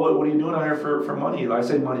 So what are you doing out here for money? I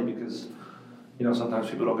say money because, sometimes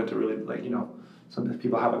people don't get to really, sometimes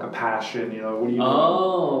people have like a passion, what do you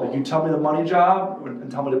do? Like you tell me the money job and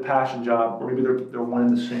tell me the passion job, or maybe they're one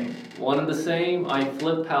and the same. One and the same. I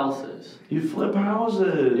flip houses. You flip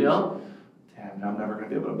houses? Yeah. Damn, I'm never going to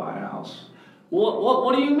be able to buy a house.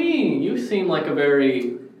 What do you mean? You seem like a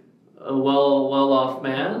very well-off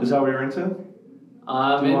man. Is that what you're into? You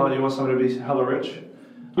want somebody to be hella rich?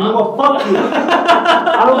 You know what? Fuck you.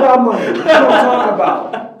 I don't got money. What are you talking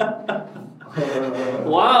about?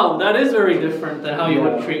 Wow, that is very different than how you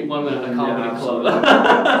would treat women in a comedy club.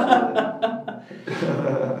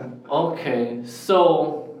 Okay,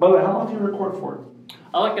 so... By the way, how long do you record for?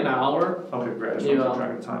 I like an hour. Okay, great. I just want to keep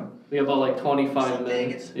track of time. We have about like 25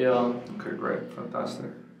 minutes. Yeah. Okay, great. Fantastic.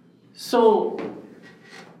 So,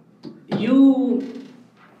 you're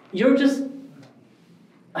just...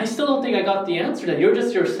 I still don't think I got the answer then. You're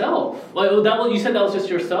just yourself. You said that was just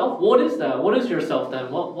yourself? What is that? What is yourself then?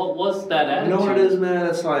 What was that attitude? You know what it is, man?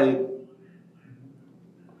 It's like...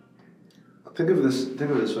 Think of it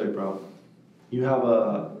this way, bro. You have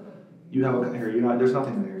a... Here, there's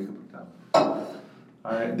nothing in here you can put down.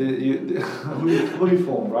 Alright? Who you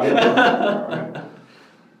fooling, right? Alright.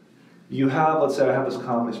 You have, let's say I have this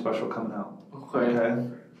comedy special coming out. Okay?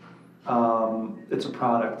 It's a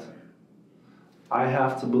product. I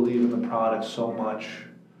have to believe in the product so much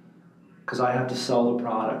because I have to sell the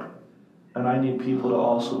product. And I need people to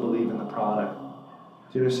also believe in the product.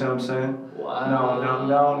 Do you understand what I'm saying?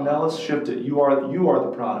 Wow. Now let's shift it. You are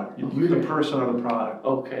the product. You the person are the product.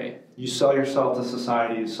 Okay. You sell yourself to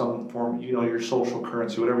society in some form, your social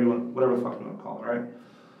currency, whatever the fuck you want to call it, right?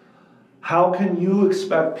 How can you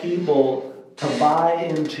expect people to buy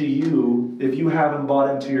into you if you haven't bought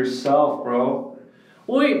into yourself, bro?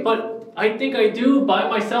 Wait, but I think I do by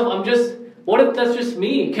myself. What if that's just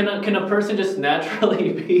me? Can a person just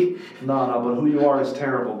naturally be? No, but who you are is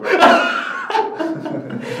terrible, bro.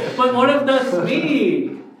 But what if that's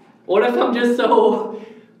me? What if I'm just so...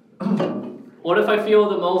 What if I feel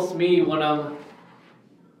the most me when I'm...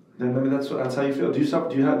 Then maybe that's how you feel. Do you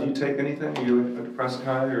take anything? Are you a depressed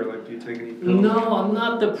guy, or do you take any pills? No, I'm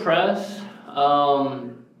not depressed.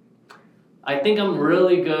 I think I'm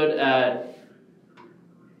really good at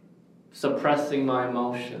suppressing my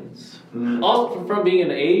emotions. Also from being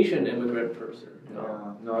an Asian immigrant person.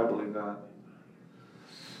 No, I believe that.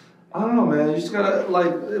 I don't know, man. You just gotta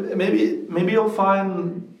maybe you'll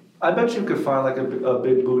find. I bet you could find like a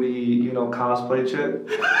big booty, cosplay chick.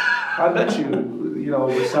 I bet you,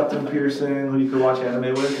 with septum piercing, who you could watch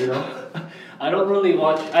anime with, I don't really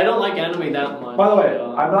watch. I don't like anime that much. By the way,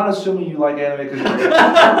 I'm not assuming you like anime because you're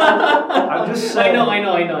I'm just saying. I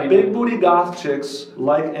know. Big booty goth chicks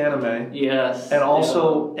like anime. Yes. And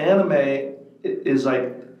also, anime is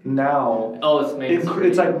like now. Oh, it's mainstream.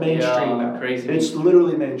 It's like mainstream now. Crazy. It's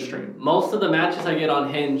literally mainstream. Most of the matches I get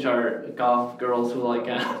on Hinge are goth girls who like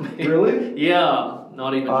anime. Really? Yeah.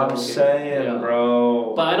 Not even. I'm saying,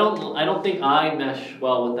 bro. But I don't think I mesh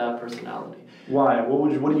well with that personality. Why? What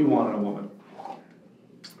do you want in a woman?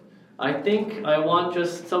 I think I want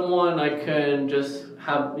just someone I can just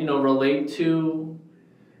have, relate to.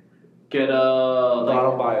 Get a... No, I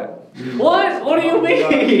don't buy it. What? What do you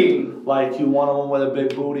mean? Like you want a woman with a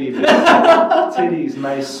big booty, big titties,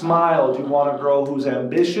 nice smile. Do you want a girl who's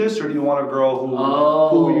ambitious, or do you want a girl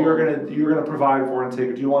who you're gonna provide for and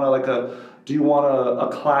take? Do you want a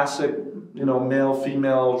classic, male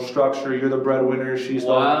female structure? You're the breadwinner. She's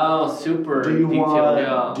super. Do you detailed,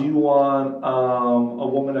 yeah. want a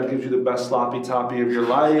woman that gives you the best sloppy toppy of your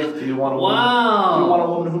life? Do you want a woman? Do you want a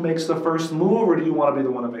woman who makes the first move, or do you want to be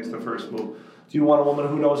the one that makes the first move? Do you want a woman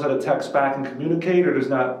who knows how to text back and communicate, or does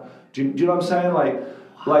not? Do you know what I'm saying?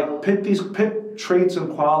 Pick traits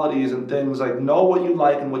and qualities and things. Know what you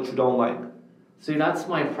like and what you don't like. See, that's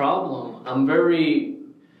my problem. I'm very.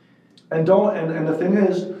 And the thing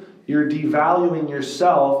is, you're devaluing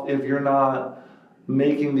yourself if you're not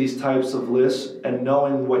making these types of lists and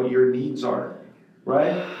knowing what your needs are,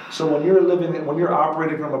 right? So when you're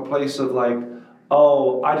operating from a place of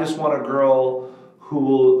I just want a girl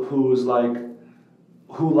who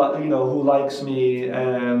likes me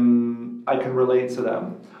and I can relate to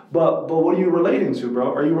them. But what are you relating to,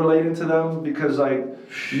 bro? Are you relating to them because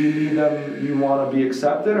you need them, you want to be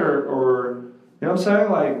accepted, or you know what I'm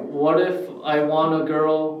saying? What if I want a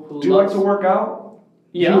girl who Do you like to work out?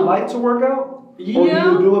 Yeah. Do you like to work out? Yeah. Or do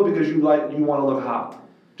you do it because you want to look hot?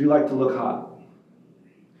 Do you like to look hot?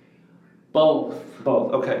 Both.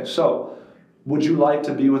 Okay. So, would you like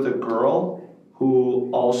to be with a girl who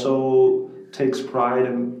also takes pride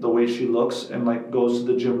in the way she looks and like goes to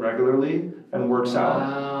the gym regularly and works out.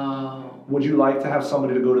 Wow. Would you like to have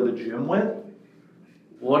somebody to go to the gym with?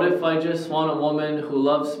 What if I just want a woman who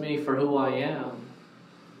loves me for who I am?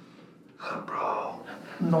 Bro,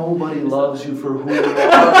 nobody loves you for who you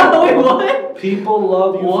are. Wait, what? People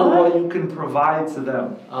love you for what you can provide to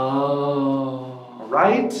them. Oh.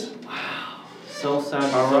 Right? Wow. So sad,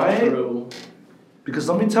 so true. Because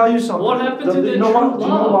let me tell you something. What happened to the you know true what? Do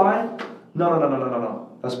you know why?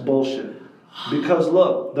 No. That's bullshit. Because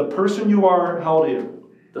look, the person you are, how old are you?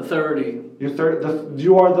 The 30. You're 30.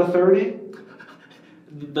 You are the 30?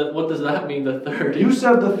 What does that mean, the 30? You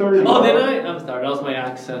said the 30. Oh, did I? I'm sorry, that was my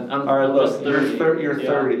accent. All right, look, 30. You're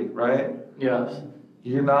 30, right? Yes.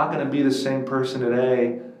 You're not going to be the same person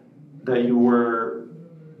today that you were.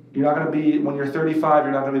 You're not going to be, when you're 35,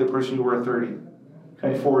 you're not going to be the person you were at 30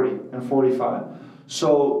 and 40 and 45.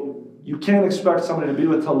 So you can't expect somebody to be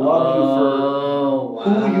with to love you for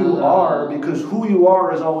who you are, because who you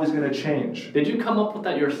are is always going to change. Did you come up with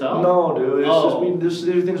that yourself? No, dude. These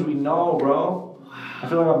are things we know, bro. I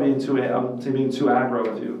feel like I'm being too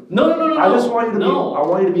aggro with you. No. I just want you to be. I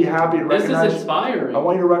want you to be happy and recognize. This is inspiring. I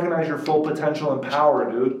want you to recognize your full potential and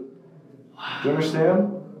power, dude. Wow. Do you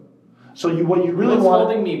understand? So what you really What's want?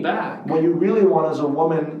 holding me back? What you really want is a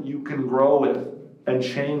woman you can grow with and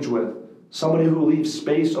change with. Somebody who leaves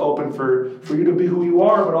space open for you to be who you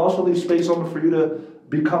are, but also leaves space open for you to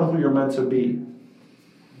become who you're meant to be.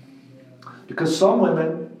 Because some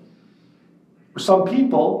women, or some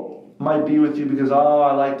people, might be with you because,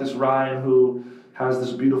 I like this Ryan who has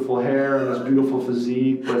this beautiful hair and this beautiful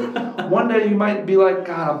physique. But one day you might be like,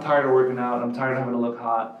 God, I'm tired of working out. I'm tired of having to look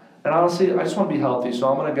hot. And honestly, I just want to be healthy. So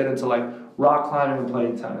I'm going to get into like rock climbing and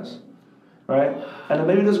playing tennis. Right? And then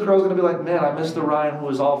maybe this girl's going to be like, man, I miss the Ryan who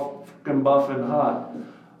was all fucking buff and hot.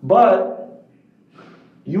 But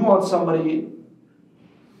you want somebody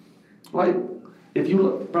like, if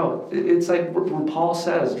you, bro, it's like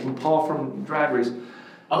RuPaul from Drag Race.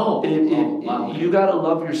 Wow. You gotta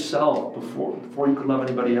love yourself before you can love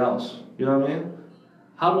anybody else. You know what I mean?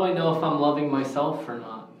 How do I know if I'm loving myself or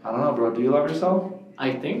not? I don't know, bro. Do you love yourself?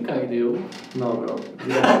 I think I do. No, bro.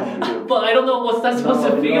 You don't think you do. But I don't know what's that supposed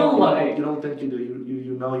to feel like. You don't think you do.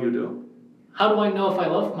 You know you do. How do I know if I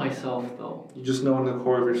love myself though? You just know in the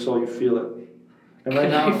core of your soul you feel it. And right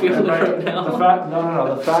Can now, I feel it right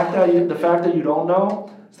now? The fact that you don't know.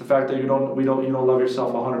 It's the fact that you don't love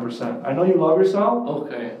yourself 100%. I know you love yourself.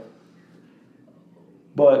 Okay.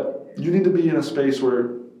 But you need to be in a space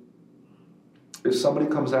where if somebody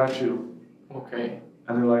comes at you, okay,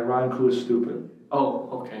 and they're like, Ryan Koo is stupid.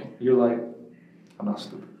 Oh, okay. You're like, I'm not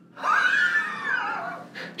stupid.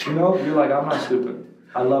 You're like, I'm not stupid.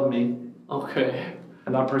 I love me. Okay.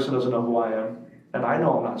 And that person doesn't know who I am. And I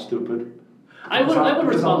know I'm not stupid. I would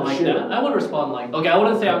respond like that. I would respond like, okay, I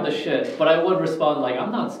wouldn't say I'm the shit, but I would respond like,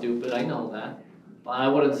 I'm not stupid, I know that. But I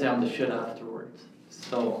wouldn't say I'm the shit afterwards.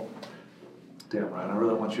 So. Damn, Ryan, I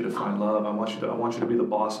really want you to find love. I want you to be the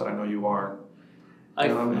boss that I know you are. How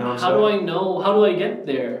do I know? How do I get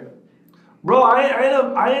there? Bro,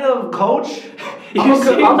 I ain't a coach. You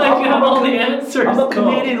seem like you have all the answers. I'm a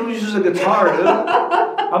comedian who uses a guitar, dude.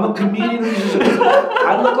 I'm a comedian who uses a guitar.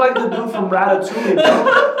 I look like the dude from Ratatouille,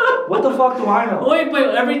 bro. What the fuck do I know? Wait,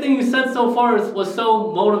 but everything you said so far was so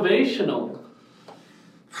motivational.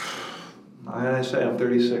 I say I'm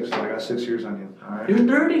 36, so I got 6 years on you. All right? You're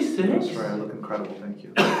 36? That's right, I look incredible, thank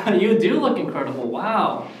you. You do look incredible,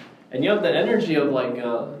 wow. And you have the energy of like, you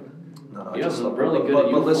have some really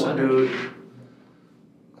good But listen, energy. dude,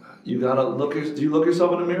 you gotta do you look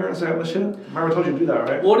yourself in the mirror and say I'm the shit? Remember I told you to do that,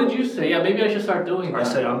 right? What did you say? Yeah, maybe I should start doing that. I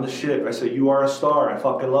say I'm the shit. I say you are a star. I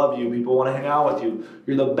fucking love you. People want to hang out with you.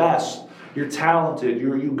 You're the best. You're talented.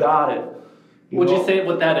 You got it. Would you say it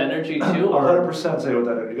with that energy too? 100% say it with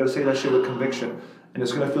that energy. You gotta say that shit with conviction. And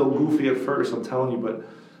it's gonna feel goofy at first, I'm telling you,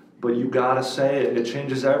 but you gotta say it. It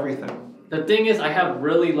changes everything. The thing is, I have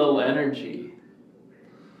really low energy.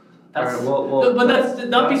 That's, all right, well, but that's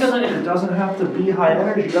not because it doesn't have to be high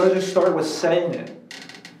energy. You gotta just start with saying it.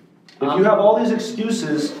 If you have all these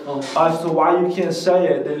excuses as to why you can't say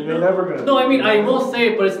it, then you're never gonna. No, I mean I will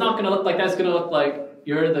say it, but it's not gonna look like that. It's gonna look like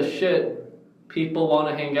you're the shit. People want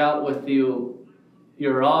to hang out with you.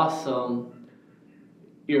 You're awesome.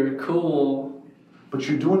 You're cool. But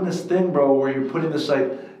you're doing this thing, bro, where you're putting this like,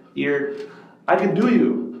 I can do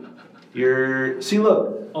you. See,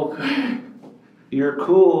 look. Okay. You're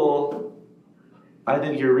cool. I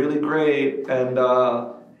think you're really great, and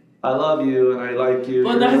I love you, and I like you.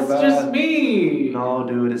 But that's just me. No,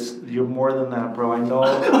 dude, you're more than that, bro. I know.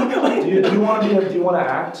 Do you want to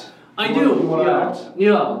act? I do. You want to act?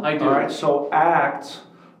 Yeah, I do. All right, so act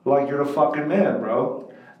like you're the fucking man,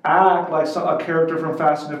 bro. Act like a character from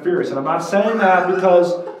Fast and the Furious. And I'm not saying that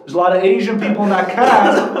because there's a lot of Asian people in that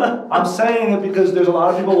cast. I'm saying it because there's a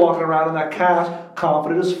lot of people walking around in that cast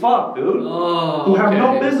confident as fuck, dude. Oh, who have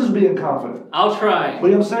no business being confident. I'll try. But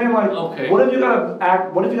you know what I'm saying? Like, okay. What if you gotta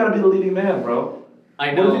act? What if you gotta be the leading man, bro? I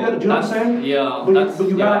know. What if you gotta, do you know what I'm saying? Yeah. But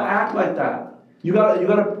you gotta act like that. You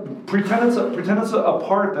gotta pretend it's a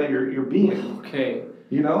part that you're being. Okay.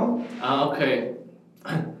 You know? Okay.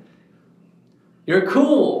 You're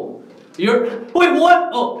cool. Wait, what?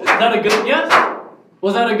 Oh, is that a good yes?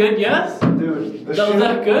 Was that a good yes? Dude, was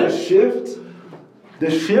that good? The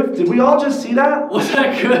shift. Did we all just see that? Was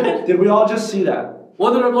that good? Did we all just see that?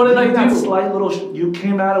 What did I do? That slight little. You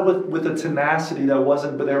came at it with a tenacity that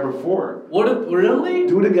wasn't there before. Really?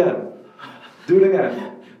 Do it again. Do it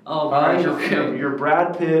again. Oh, all right. Okay. You're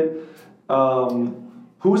Brad Pitt.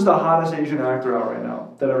 Who's the hottest Asian actor out right now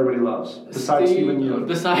that everybody loves besides Steven Yeun?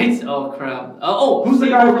 Besides, oh crap. Who's the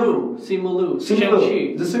guy? Simu Liu.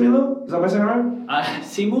 Shang-Chi. Is it Simu Liu? Is that my saying right?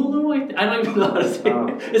 Simu Liu. I don't even know how to say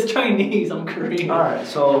it. It's Chinese. I'm Korean. All right,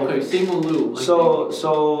 so okay, Simu Liu. So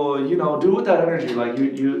you know, do with that energy, like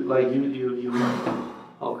you.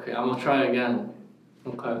 Okay, I'm gonna try again.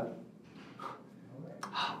 Okay.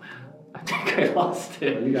 Oh man, I think I lost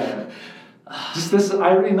it. You got it. Just this, I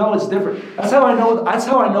already know it's different. That's how I know. That's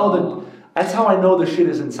how I know the shit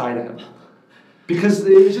is inside of him, because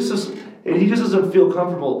he just doesn't feel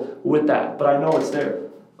comfortable with that. But I know it's there.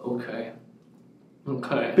 Okay.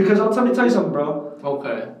 Because let me tell you something, bro.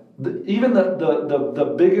 Okay. Even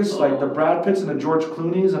the biggest, like the Brad Pitts and the George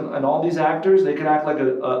Clooney's and all these actors, they can act like a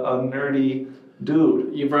nerdy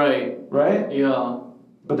dude. You're right. Right? Yeah.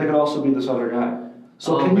 But they could also be this other guy.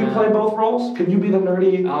 So can you play both roles? Can you be the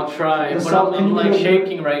nerdy? I'll try, but I'm like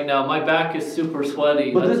shaking right now. My back is super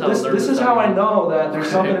sweaty. But this is how I know that there's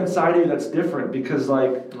something inside of you that's different, because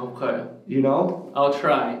like, you know? I'll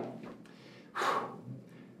try.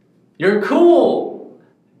 You're cool.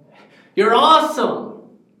 You're awesome.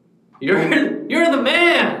 You're the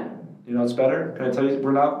man. You know what's better? Can I tell you?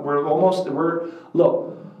 Look.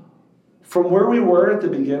 From where we were at the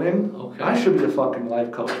beginning, I should be a fucking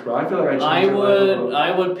life coach, bro. I feel like I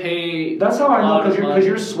would pay. That's how I know, because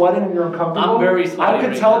you're sweating and you're uncomfortable. I'm very sweaty. I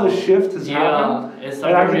could tell the shift has happened, and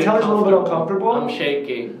I can tell it's a little bit uncomfortable. I'm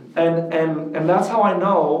shaking. And that's how I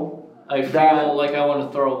know. I feel like I want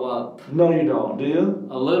to throw up. No, you don't. Do you?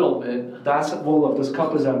 A little bit. Look, this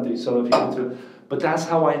cup is empty, so if you need to. But that's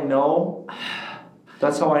how I know.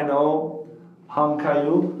 That's how I know.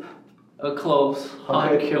 Hankayu. Close.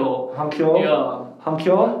 Hankyo. Hankyo? Yeah.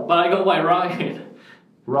 Hankyo? But I go by Ryan.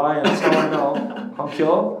 Ryan, that's how I know.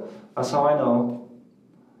 Hankyo? That's how I know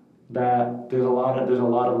that there's a lot of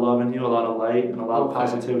love in you, a lot of light, and a lot of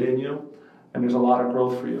positivity in you, and there's a lot of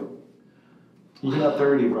growth for you. Even at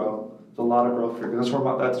 30, bro, there's a lot of growth for you. That's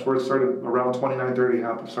where it started. Around 29, 30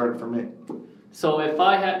 started for me. So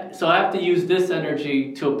I have to use this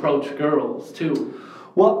energy to approach girls too.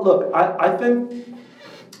 Well, look, I think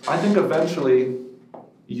eventually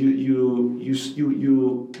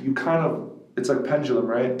you kind of, it's like pendulum,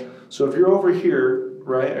 right? So if you're over here,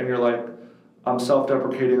 right, and you're like, I'm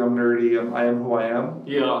self-deprecating, I'm nerdy, I am who I am.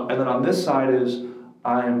 Yeah. And then on this side is,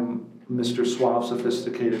 I'm Mr. Suave,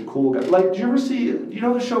 sophisticated, cool guy. Like, do you ever see, you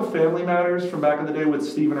know the show Family Matters from back in the day with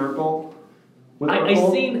Stephen Urkel?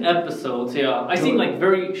 I've seen episodes, yeah. I've seen like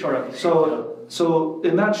very short episodes. So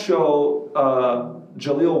in that show,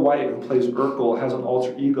 Jaleel White, who plays Urkel, has an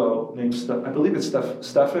alter ego named, I believe it's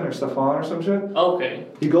Stefan or Stefan or some shit. Okay.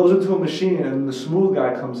 He goes into a machine and the smooth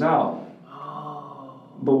guy comes out. Oh.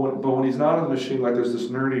 But when he's not in the machine, like there's this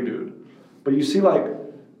nerdy dude. But you see, like,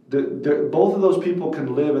 both of those people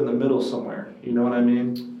can live in the middle somewhere. You know what I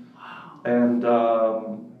mean? Wow. And,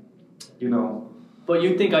 you know. But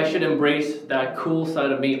you think I should embrace that cool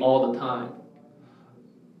side of me all the time?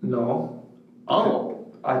 No. Oh.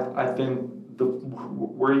 I think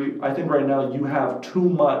I think right now you have too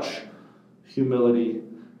much humility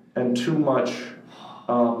and too much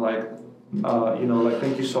like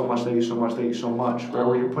thank you so much, right?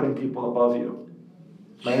 Where you're putting people above you,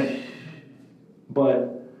 right?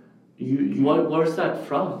 But you where's that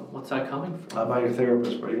from? What's that coming from? I'm not your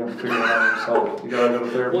therapist, bro. You got to figure it out yourself. You got to go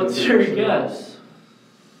to therapy. What's your guess?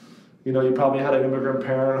 You know, you probably had an immigrant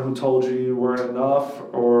parent who told you weren't enough,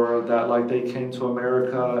 or that like they came to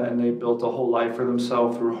America and they built a whole life for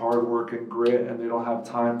themselves through hard work and grit, and they don't have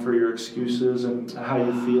time for your excuses and how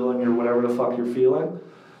you feel and your whatever the fuck you're feeling.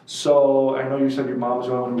 So I know you said your mom's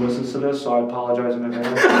the one who listens to this, so I apologize in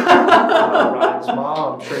advance. Ryan's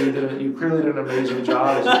mom, I'm sure you clearly did an amazing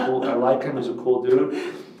job. I like him, he's a cool dude.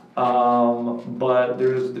 But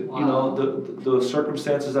there's, the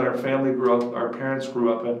circumstances that our family grew up, our parents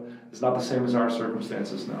grew up in, is not the same as our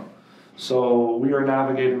circumstances now. So we are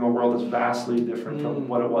navigating a world that's vastly different from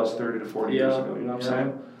what it was 30 to 40 years ago. You know what I'm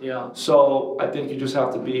saying? Yeah. So I think you just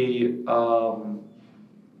have to be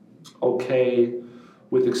okay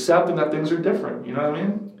with accepting that things are different. You know what I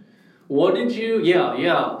mean? What did you?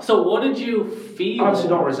 Yeah. So what did you feel? Obviously,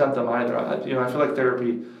 don't resent them either. I feel like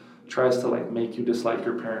therapy tries to like make you dislike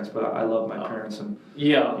your parents, but I love my parents, and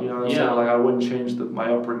you know what I'm saying. Like I wouldn't change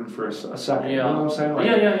my upbringing for a second. You know what I'm saying? Like,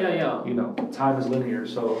 yeah. You know, time is linear,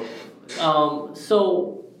 so.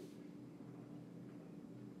 So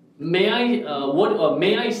may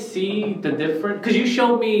I see the difference? Because you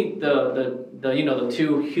showed me the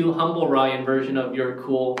two Humble Ryan version of You're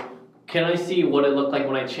Cool. Can I see what it looked like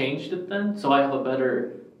when I changed it then, so I have a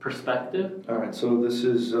better perspective? All right. So this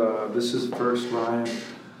is first Ryan.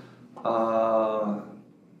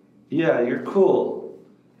 Yeah, you're cool.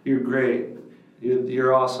 You're great.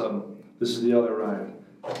 You're awesome. This is the other Ryan.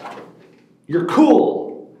 You're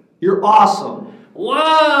cool. You're awesome.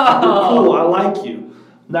 Wow. You're cool. I like you.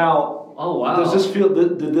 Now. Oh wow. Does this feel?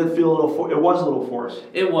 Did that feel a little? It was a little forced.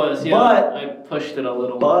 It was. Yeah. But I pushed it a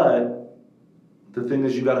little. But the thing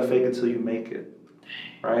is, you got to fake it till you make it.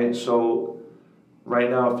 Right. So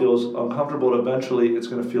right now it feels uncomfortable. But eventually, it's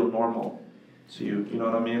going to feel normal to you. You know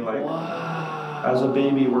what I mean? Like. Wow. As a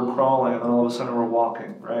baby, we're crawling, and then all of a sudden we're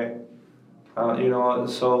walking. Right.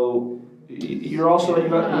 So you also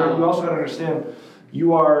got to understand.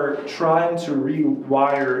 You are trying to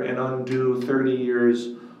rewire and undo 30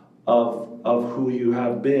 years of who you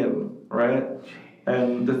have been, right?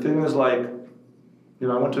 And the thing is, like, I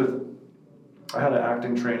had an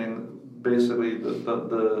acting training. Basically,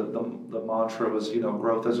 the mantra was,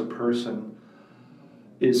 growth as a person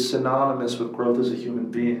is synonymous with growth as a human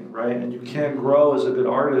being, right? And you can't grow as a good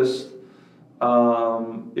artist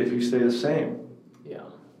if you stay the same. Yeah.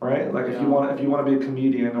 Right? Like if you want to be a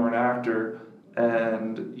comedian or an actor,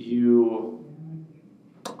 and you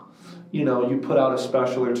put out a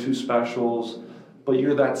special or two specials, but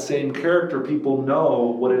you're that same character, people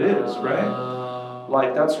know what it is, right?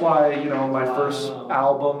 Like that's why, my first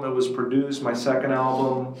album, it was produced. My second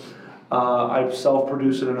album, I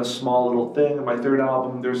self-produced it in a small little thing. And my third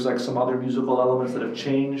album, there's like some other musical elements that have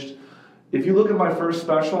changed. If you look at my first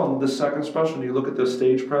special and the second special, and you look at the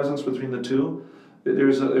stage presence between the two,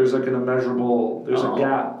 there's like an immeasurable, there's a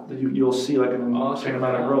gap that you'll see like an insane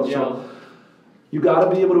amount of growth. So you got to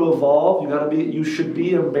be able to evolve. You should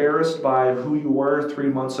be embarrassed by who you were 3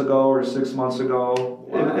 months ago or 6 months ago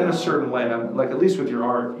in a certain way. Like at least with your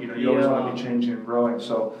art, you always want to be changing and growing.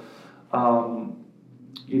 So,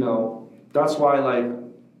 that's why like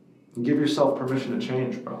give yourself permission to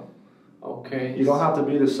change, bro. Okay. You don't have to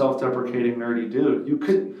be the self-deprecating nerdy dude. You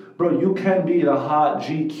can be the hot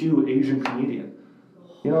GQ Asian comedian.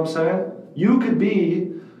 You know what I'm saying? You could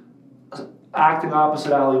be acting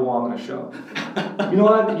opposite Ali Wong in a show. You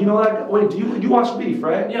know that? Wait, you watch Beef,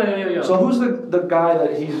 right? Yeah. So who's the guy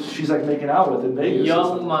that she's like making out with in Vegas?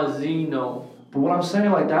 Young Mazzino. But what I'm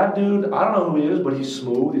saying, like that dude, I don't know who he is, but he's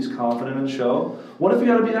smooth, he's confident in the show. What if you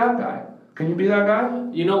got to be that guy? Can you be that guy?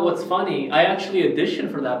 You know what's funny? I actually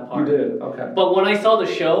auditioned for that part. You did, okay. But when I saw the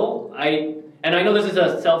show, I know this is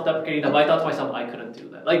a self-deprecating, but I thought to myself, I couldn't do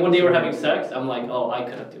that. Like when they were having sex, I'm like, I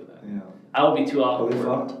couldn't do that. Yeah. I would be too awkward. Oh, they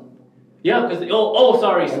fucked? Yeah, because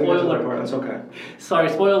sorry, spoiler. That's okay. Sorry,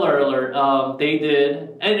 spoiler alert. They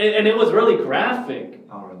did, and it was really graphic.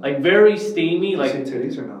 Oh, really? Like very steamy. Did you see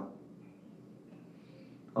titties or no?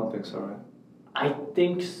 I don't think so, right? I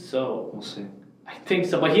think so. We'll see. I think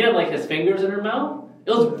so, but he had like his fingers in her mouth.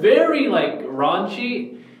 It was very like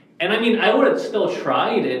raunchy, and I mean I would have still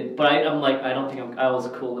tried it, but I'm like I don't think I was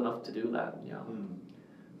cool enough to do that. Yeah.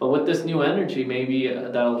 But with this new energy, maybe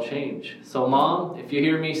that'll change. So, Mom, if you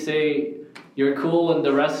hear me say you're cool in the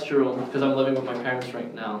restroom, because I'm living with my parents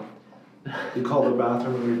right now. You call the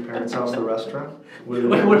bathroom in your parents' house the restaurant? Wait,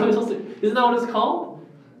 what am I supposed to? Isn't that what it's called?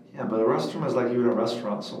 Yeah, but a restroom is like you're in a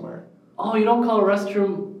restaurant somewhere. Oh, you don't call a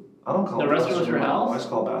restroom. I don't call the restroom your house. I just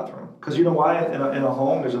call bathroom. Because you know why? In a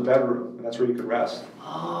home, there's a bedroom, and that's where you could rest.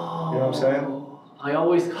 Oh. You know what I'm saying?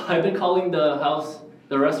 I've been calling the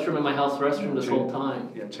restroom in my house restroom this whole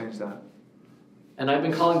time. Yeah, change that. And I've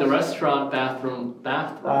been calling the restaurant bathroom.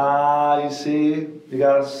 You see? You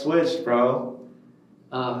gotta switch, bro.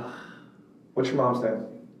 What's your mom's name?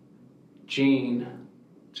 Jean.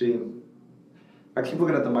 I keep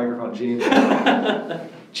looking at the microphone, Jean.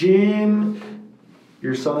 Jean,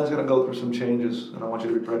 your son is gonna go through some changes, and I want you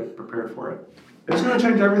to be prepared for it. It's gonna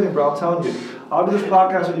change everything, bro. I'm telling you. I'll do this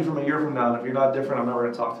podcast with you from a year from now, and if you're not different, I'm never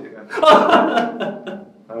gonna talk to you again.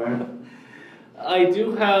 All right. I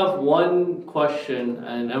do have one question,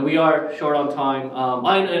 and we are short on time.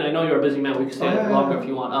 I know you're a busy man. We can stay longer if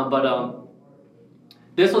you want. But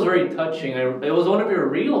this was very touching. It was one of your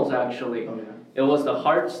reels, actually. Oh, yeah. It was the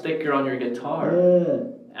heart sticker on your guitar.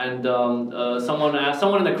 And someone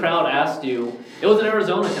in the crowd asked you, it was in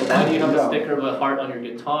Arizona, said, why do you have a sticker of a heart on your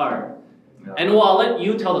guitar? Yeah. And I'll let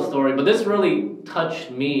you tell the story, but this really touched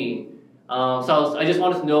me. So I just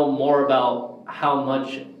wanted to know more about how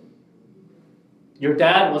much your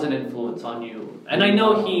dad was an influence on you. And I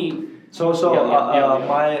know he...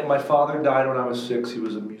 My father died when I was 6. He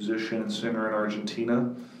was a musician and singer in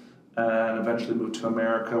Argentina. And eventually moved to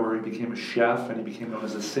America where he became a chef, and he became known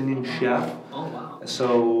as a singing chef. Oh, wow.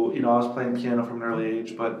 So, I was playing piano from an early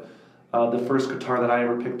age, but the first guitar that I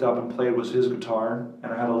ever picked up and played was his guitar,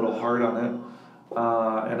 and I had a little heart on it.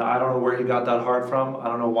 And I don't know where he got that heart from. I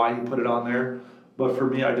don't know why he put it on there. But for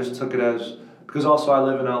me, I just took it as, because also I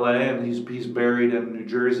live in LA, and he's buried in New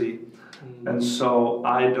Jersey. And so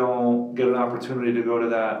I don't get an opportunity to go to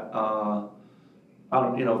that,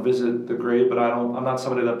 visit the grave, but I'm not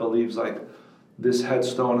somebody that believes like this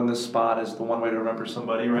headstone in this spot is the one way to remember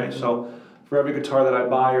somebody, right? Mm-hmm. So for every guitar that I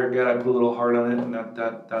buy or get, I put a little heart on it, and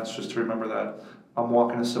that's just to remember that I'm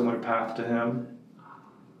walking a similar path to him,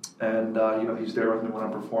 and he's there with me when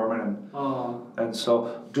I'm performing, and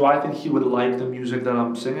so do I think he would like the music that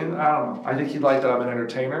I'm singing? I don't know. I think he'd like that I'm an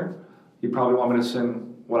entertainer. He'd probably want me to sing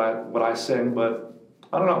what I sing, but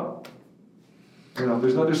I don't know.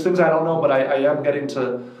 There's things I don't know, but I am getting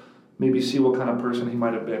to maybe see what kind of person he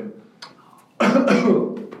might have been.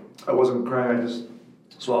 I wasn't crying, I just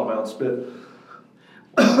swallowed my own spit.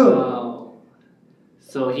 Wow.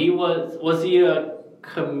 So was he a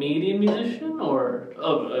comedian musician or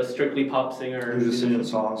a strictly pop singer? He was just singing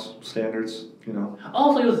songs, standards,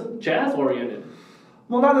 Oh, so he was jazz oriented?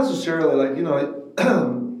 Well, not necessarily,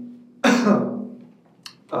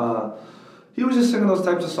 he was just singing those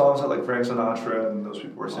types of songs that like Frank Sinatra and those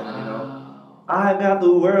people were singing, I got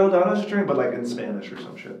the world on a string, but like in Spanish or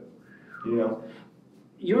some shit,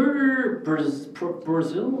 You're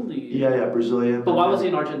Brazilian. Yeah, Brazilian. But why was he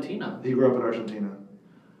in Argentina? He grew up in Argentina.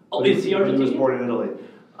 Oh, is he Argentinian? He was born in Italy.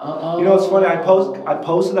 It's funny, I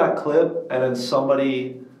posted that clip and then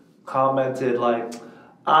somebody commented like,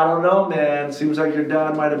 I don't know, man. Seems like your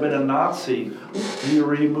dad might have been a Nazi. He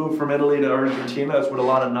moved from Italy to Argentina. That's what a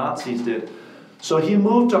lot of Nazis did. So he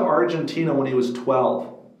moved to Argentina when he was 12.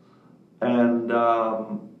 And,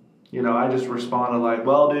 I just responded like,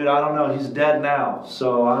 well, dude, I don't know. He's dead now.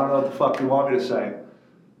 So I don't know what the fuck you want me to say.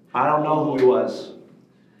 I don't know who he was.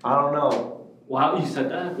 I don't know. Wow, you said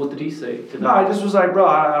that? What did he say? No, I just was like, bro,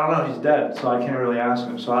 I don't know. He's dead. So I can't really ask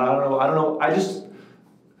him. So I don't know.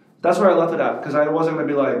 That's where I left it at, because I wasn't going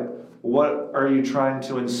to be like, what are you trying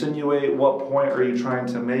to insinuate? What point are you trying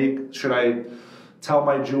to make? Should I tell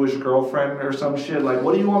my Jewish girlfriend or some shit? Like,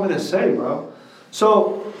 what do you want me to say, bro?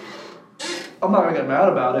 So, I'm not going to get mad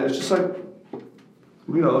about it. It's just like,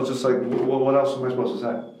 it's just like, what else am I supposed to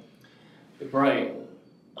say? Right.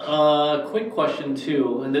 Quick question,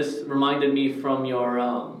 too, and this reminded me from your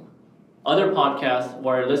other podcast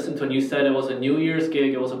where I listened to, and you said it was a New Year's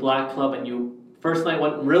gig, it was a black club, and first night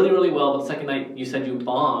went really, really well, but second night you said you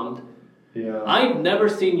bombed. Yeah. I've never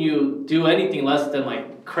seen you do anything less than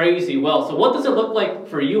like crazy well. So what does it look like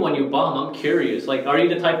for you when you bomb? I'm curious. Like, are you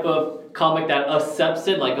the type of comic that accepts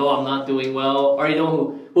it, like, oh, I'm not doing well? Are you the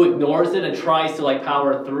one who ignores it and tries to like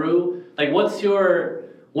power through? Like, what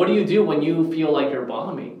do you do when you feel like you're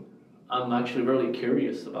bombing? I'm actually really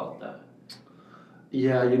curious about that.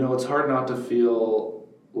 Yeah, it's hard not to feel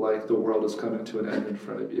like the world is coming to an end in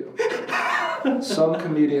front of you. Some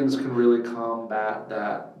comedians can really combat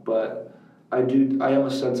that, but I am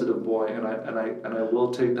a sensitive boy, and I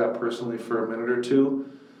will take that personally for a minute or two.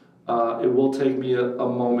 It will take me a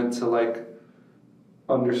moment to like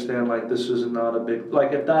understand like this is not a big,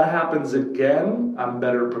 like if that happens again, I'm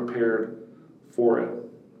better prepared for it.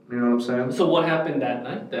 You know what I'm saying? So what happened that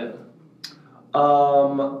night then?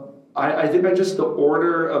 I think the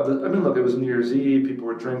order of look, it was New Year's Eve, people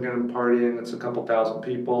were drinking and partying, it's a couple thousand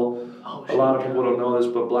people. Oh, a lot of people don't know this,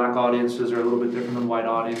 but black audiences are a little bit different than white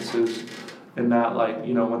audiences in that, like,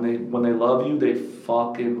 when they love you, they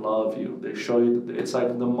fucking love you. They show you, it's like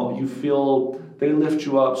you feel, they lift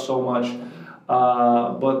you up so much,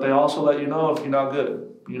 but they also let you know if you're not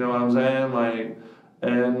good. You know what I'm saying? Like,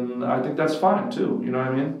 and I think that's fine too, you know what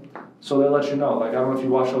I mean? So they let you know, like, I don't know if you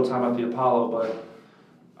watch Showtime at the Apollo, but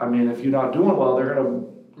I mean, if you're not doing well, they're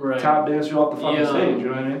gonna tap dance you off the fucking stage. You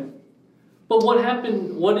know what I mean? But what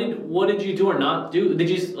happened? What did you do or not do? Did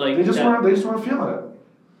you like? They just weren't feeling it.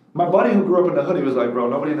 My buddy who grew up in the hood, he was like, bro,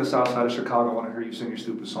 nobody in the south side of Chicago want to hear you sing your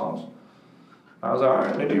stupid songs. I was like, all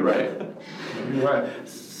right, maybe you're right. Maybe you're right.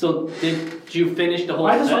 So did you finish the whole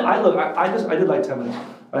set? I did like 10 minutes.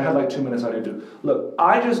 I had like 2 minutes I didn't do. Look,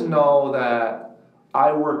 I just know that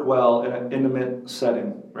I work well in an intimate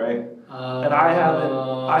setting, right? And I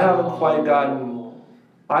haven't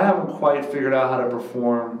quite figured out how to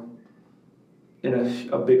perform in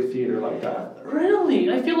a big theater like that.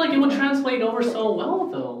 Really? I feel like it would translate over so well,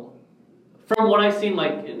 though. From what I've seen,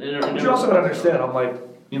 like in But you also gotta understand, I'm like,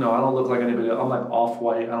 I don't look like anybody. I'm like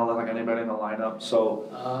off-white. I don't look like anybody in the lineup. So,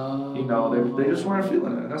 they just weren't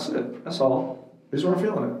feeling it. That's it. That's all. They just weren't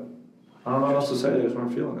feeling it. I don't know what else to say. They just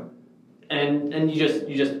weren't feeling it. And you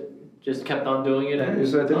just kept on doing it. Yeah, you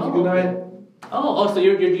said thank you, good night. So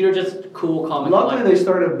you're just cool, comic. Luckily, they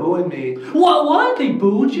started booing me. What? They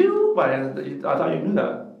booed you? But I thought you knew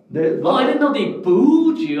that. I didn't know they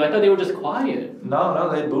booed you. I thought they were just quiet. No,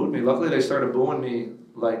 they booed me. Luckily, they started booing me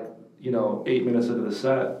like 8 minutes into the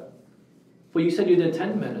set. Well, you said you did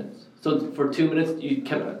 10 minutes. So for 2 minutes, you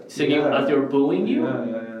kept singing as they were booing you?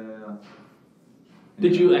 Yeah.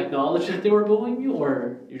 Did you acknowledge that they were booing you,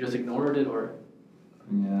 or you just ignored it, or?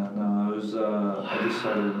 Yeah, no, it was, I just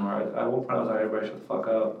started to ignore it. At one point I was like, everybody shut the fuck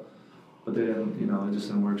up. But they didn't, it just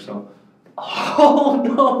didn't work, so. Oh,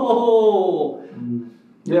 no!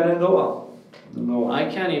 Yeah, it didn't go well. I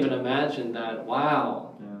can't even imagine that.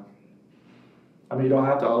 Wow. Yeah. I mean, you don't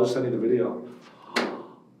have to. I'll just send you the video.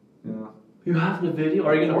 Yeah. You have the video?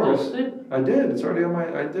 Are you going to post it? I did. It's already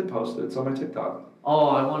I did post it. It's on my TikTok. Oh,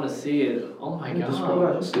 I want to see it. Oh my God. Just scroll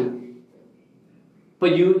down, you'll see it.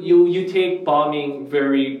 But you take bombing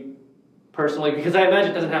very personally, because I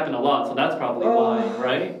imagine it doesn't happen a lot, so that's probably why,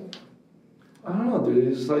 right? I don't know, dude.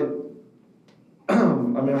 It's like,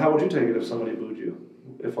 I mean, how would you take it if somebody booed you?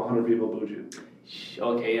 If 100 people booed you?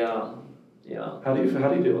 Okay, yeah. How do you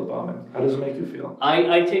deal with bombing? How does it make you feel?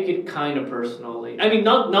 I take it kind of personally. I mean,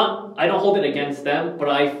 not I don't hold it against them, but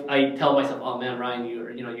I tell myself, oh man, Ryan,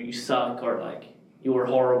 you suck, or like you were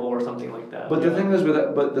horrible, or something like that. But the thing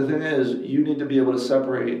is, you need to be able to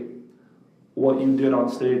separate what you did on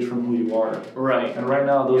stage from who you are. Right. And right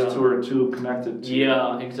now, those two are too connected.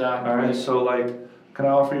 Yeah, exactly. All right. So can I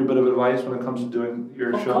offer you a bit of advice when it comes to doing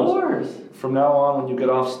your shows? Of course. From now on, when you get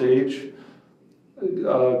off stage,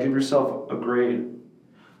 give yourself a grade.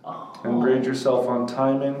 And grade yourself on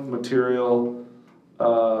timing, material, what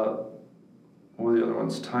are the other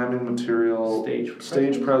ones? Timing, material,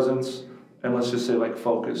 stage presence, and let's just say like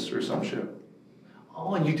focus or some shit.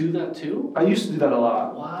 Oh, and you do that too? I used to do that a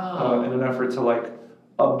lot. Wow. In an effort to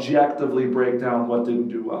objectively break down what didn't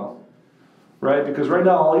do well. Right? Because right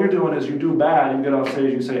now all you're doing is you do bad, you get off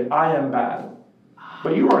stage, you say, I am bad.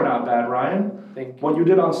 But you are not bad, Ryan. Thank you. What you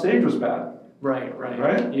did on stage was bad. Right?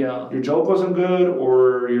 Right? Yeah. Your joke wasn't good,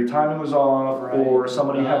 or your timing was off, or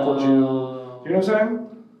somebody heckled you. You know what I'm saying?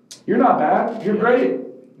 You're not bad. You're great.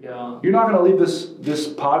 Yeah. You're not gonna leave this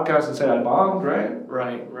podcast and say I bombed, right?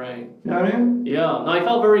 Right. You know what I mean? Yeah. No, I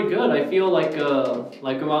felt very good. I feel like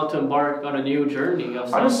I'm about to embark on a new journey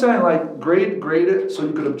of. I'm just saying, grade it so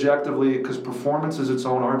you could objectively, because performance is its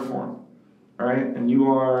own art form, right? And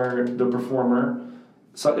you are the performer.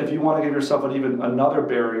 So if you want to give yourself another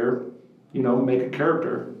barrier, make a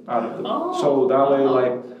character out of it. So that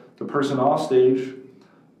way, the person off stage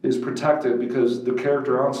is protected because the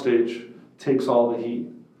character on stage takes all the heat.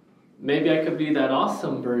 Maybe I could be that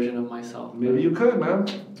awesome version of myself. Maybe you could, man.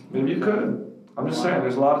 Maybe you could. I'm just saying,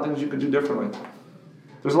 there's a lot of things you could do differently.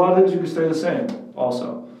 There's a lot of things you could stay the same,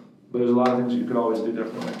 also. But there's a lot of things you could always do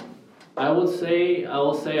differently. I will say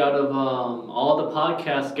out of all the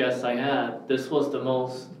podcast guests I had, this was the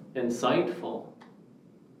most insightful.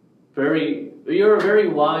 You're a very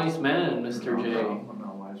wise man, Mr. J. I'm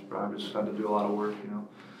not wise, bro. I just had to do a lot of work,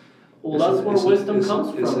 Well, that's where wisdom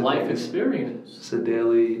comes from, life experience. It's a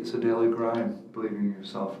daily grind, believing in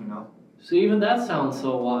yourself, So even that sounds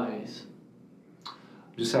so wise.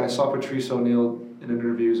 Just saying, I saw Patrice O'Neal in an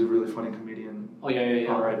interview. He's a really funny comedian. Oh, yeah.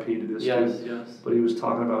 R.I.P. to this dude. Yes. But he was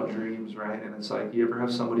talking about dreams, right? And it's like, you ever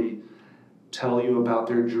have somebody tell you about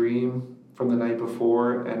their dream from the night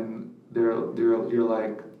before, and you're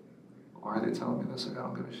like, why are they telling me this? I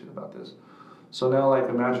don't give a shit about this. So now,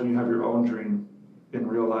 imagine you have your own dream in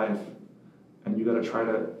real life, and you got to try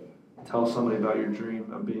to tell somebody about your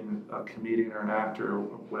dream of being a comedian or an actor or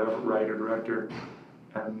whatever, writer, director,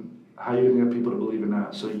 and how you gonna get people to believe in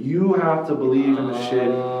that. So you have to believe in the shit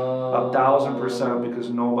 1,000% because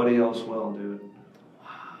nobody else will, dude.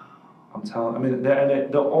 I'm telling. I mean, they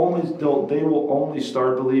will only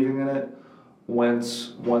start believing in it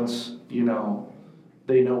once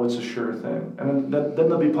they know it's a sure thing. And then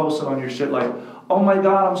they'll be posting on your shit like, oh my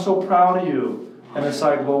God, I'm so proud of you. And it's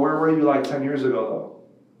like, well, where were you like 10 years ago though?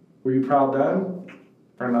 Were you proud then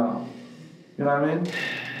or no? You know what I mean? Yep.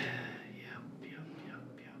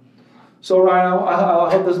 So Ryan, I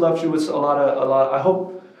hope this left you with a lot. I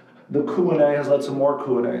hope the Q&A has led to more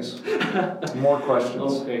Q&As, more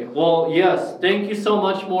questions. Okay. Well, yes. Thank you so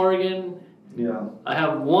much, Morgan. Yeah. I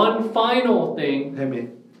have one final thing. Hit me.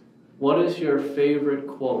 What is your favorite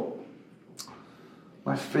quote?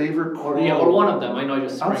 My favorite quote. Or one of them. I know I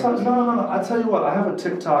just. No. I'll tell you what. I have a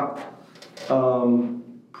TikTok. What's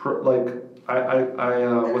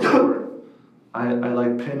the word? I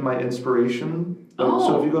like pin my inspiration.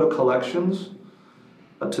 So if you go to collections,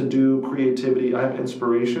 to do creativity, I have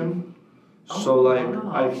inspiration. So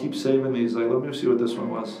wow. I keep saving these. Like, let me see what this one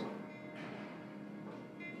was.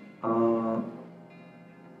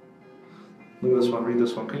 Look at this one. Read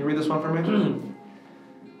this one. Can you read this one for me?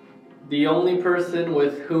 The only person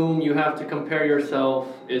with whom you have to compare yourself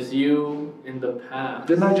is you in the past.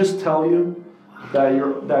 Didn't I just tell you that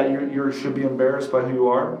you should be embarrassed by who you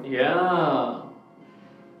are? Yeah.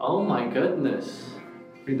 Oh my goodness.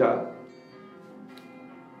 Read that.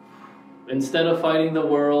 Instead of fighting the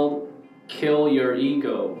world, kill your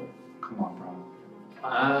ego. Come on, bro.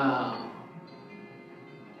 Wow.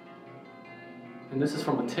 And this is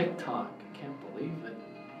from a TikTok. I can't believe it.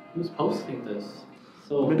 Who's posting this?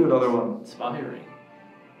 So let me do another one. Inspiring.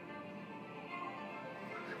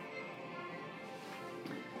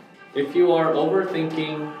 If you are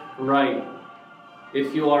overthinking, write.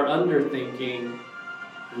 If you are underthinking,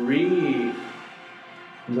 read.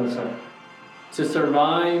 What does that say? To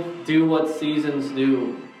survive, do what seasons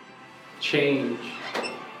do. Change.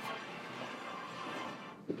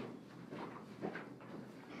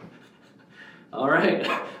 All right.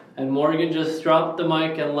 And Morgan just dropped the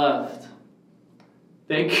mic and left.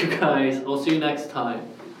 Thank you guys. I'll see you next time.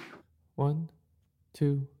 1,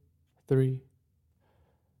 2, 3.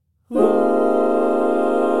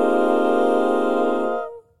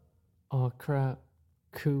 Oh crap.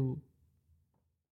 Cool.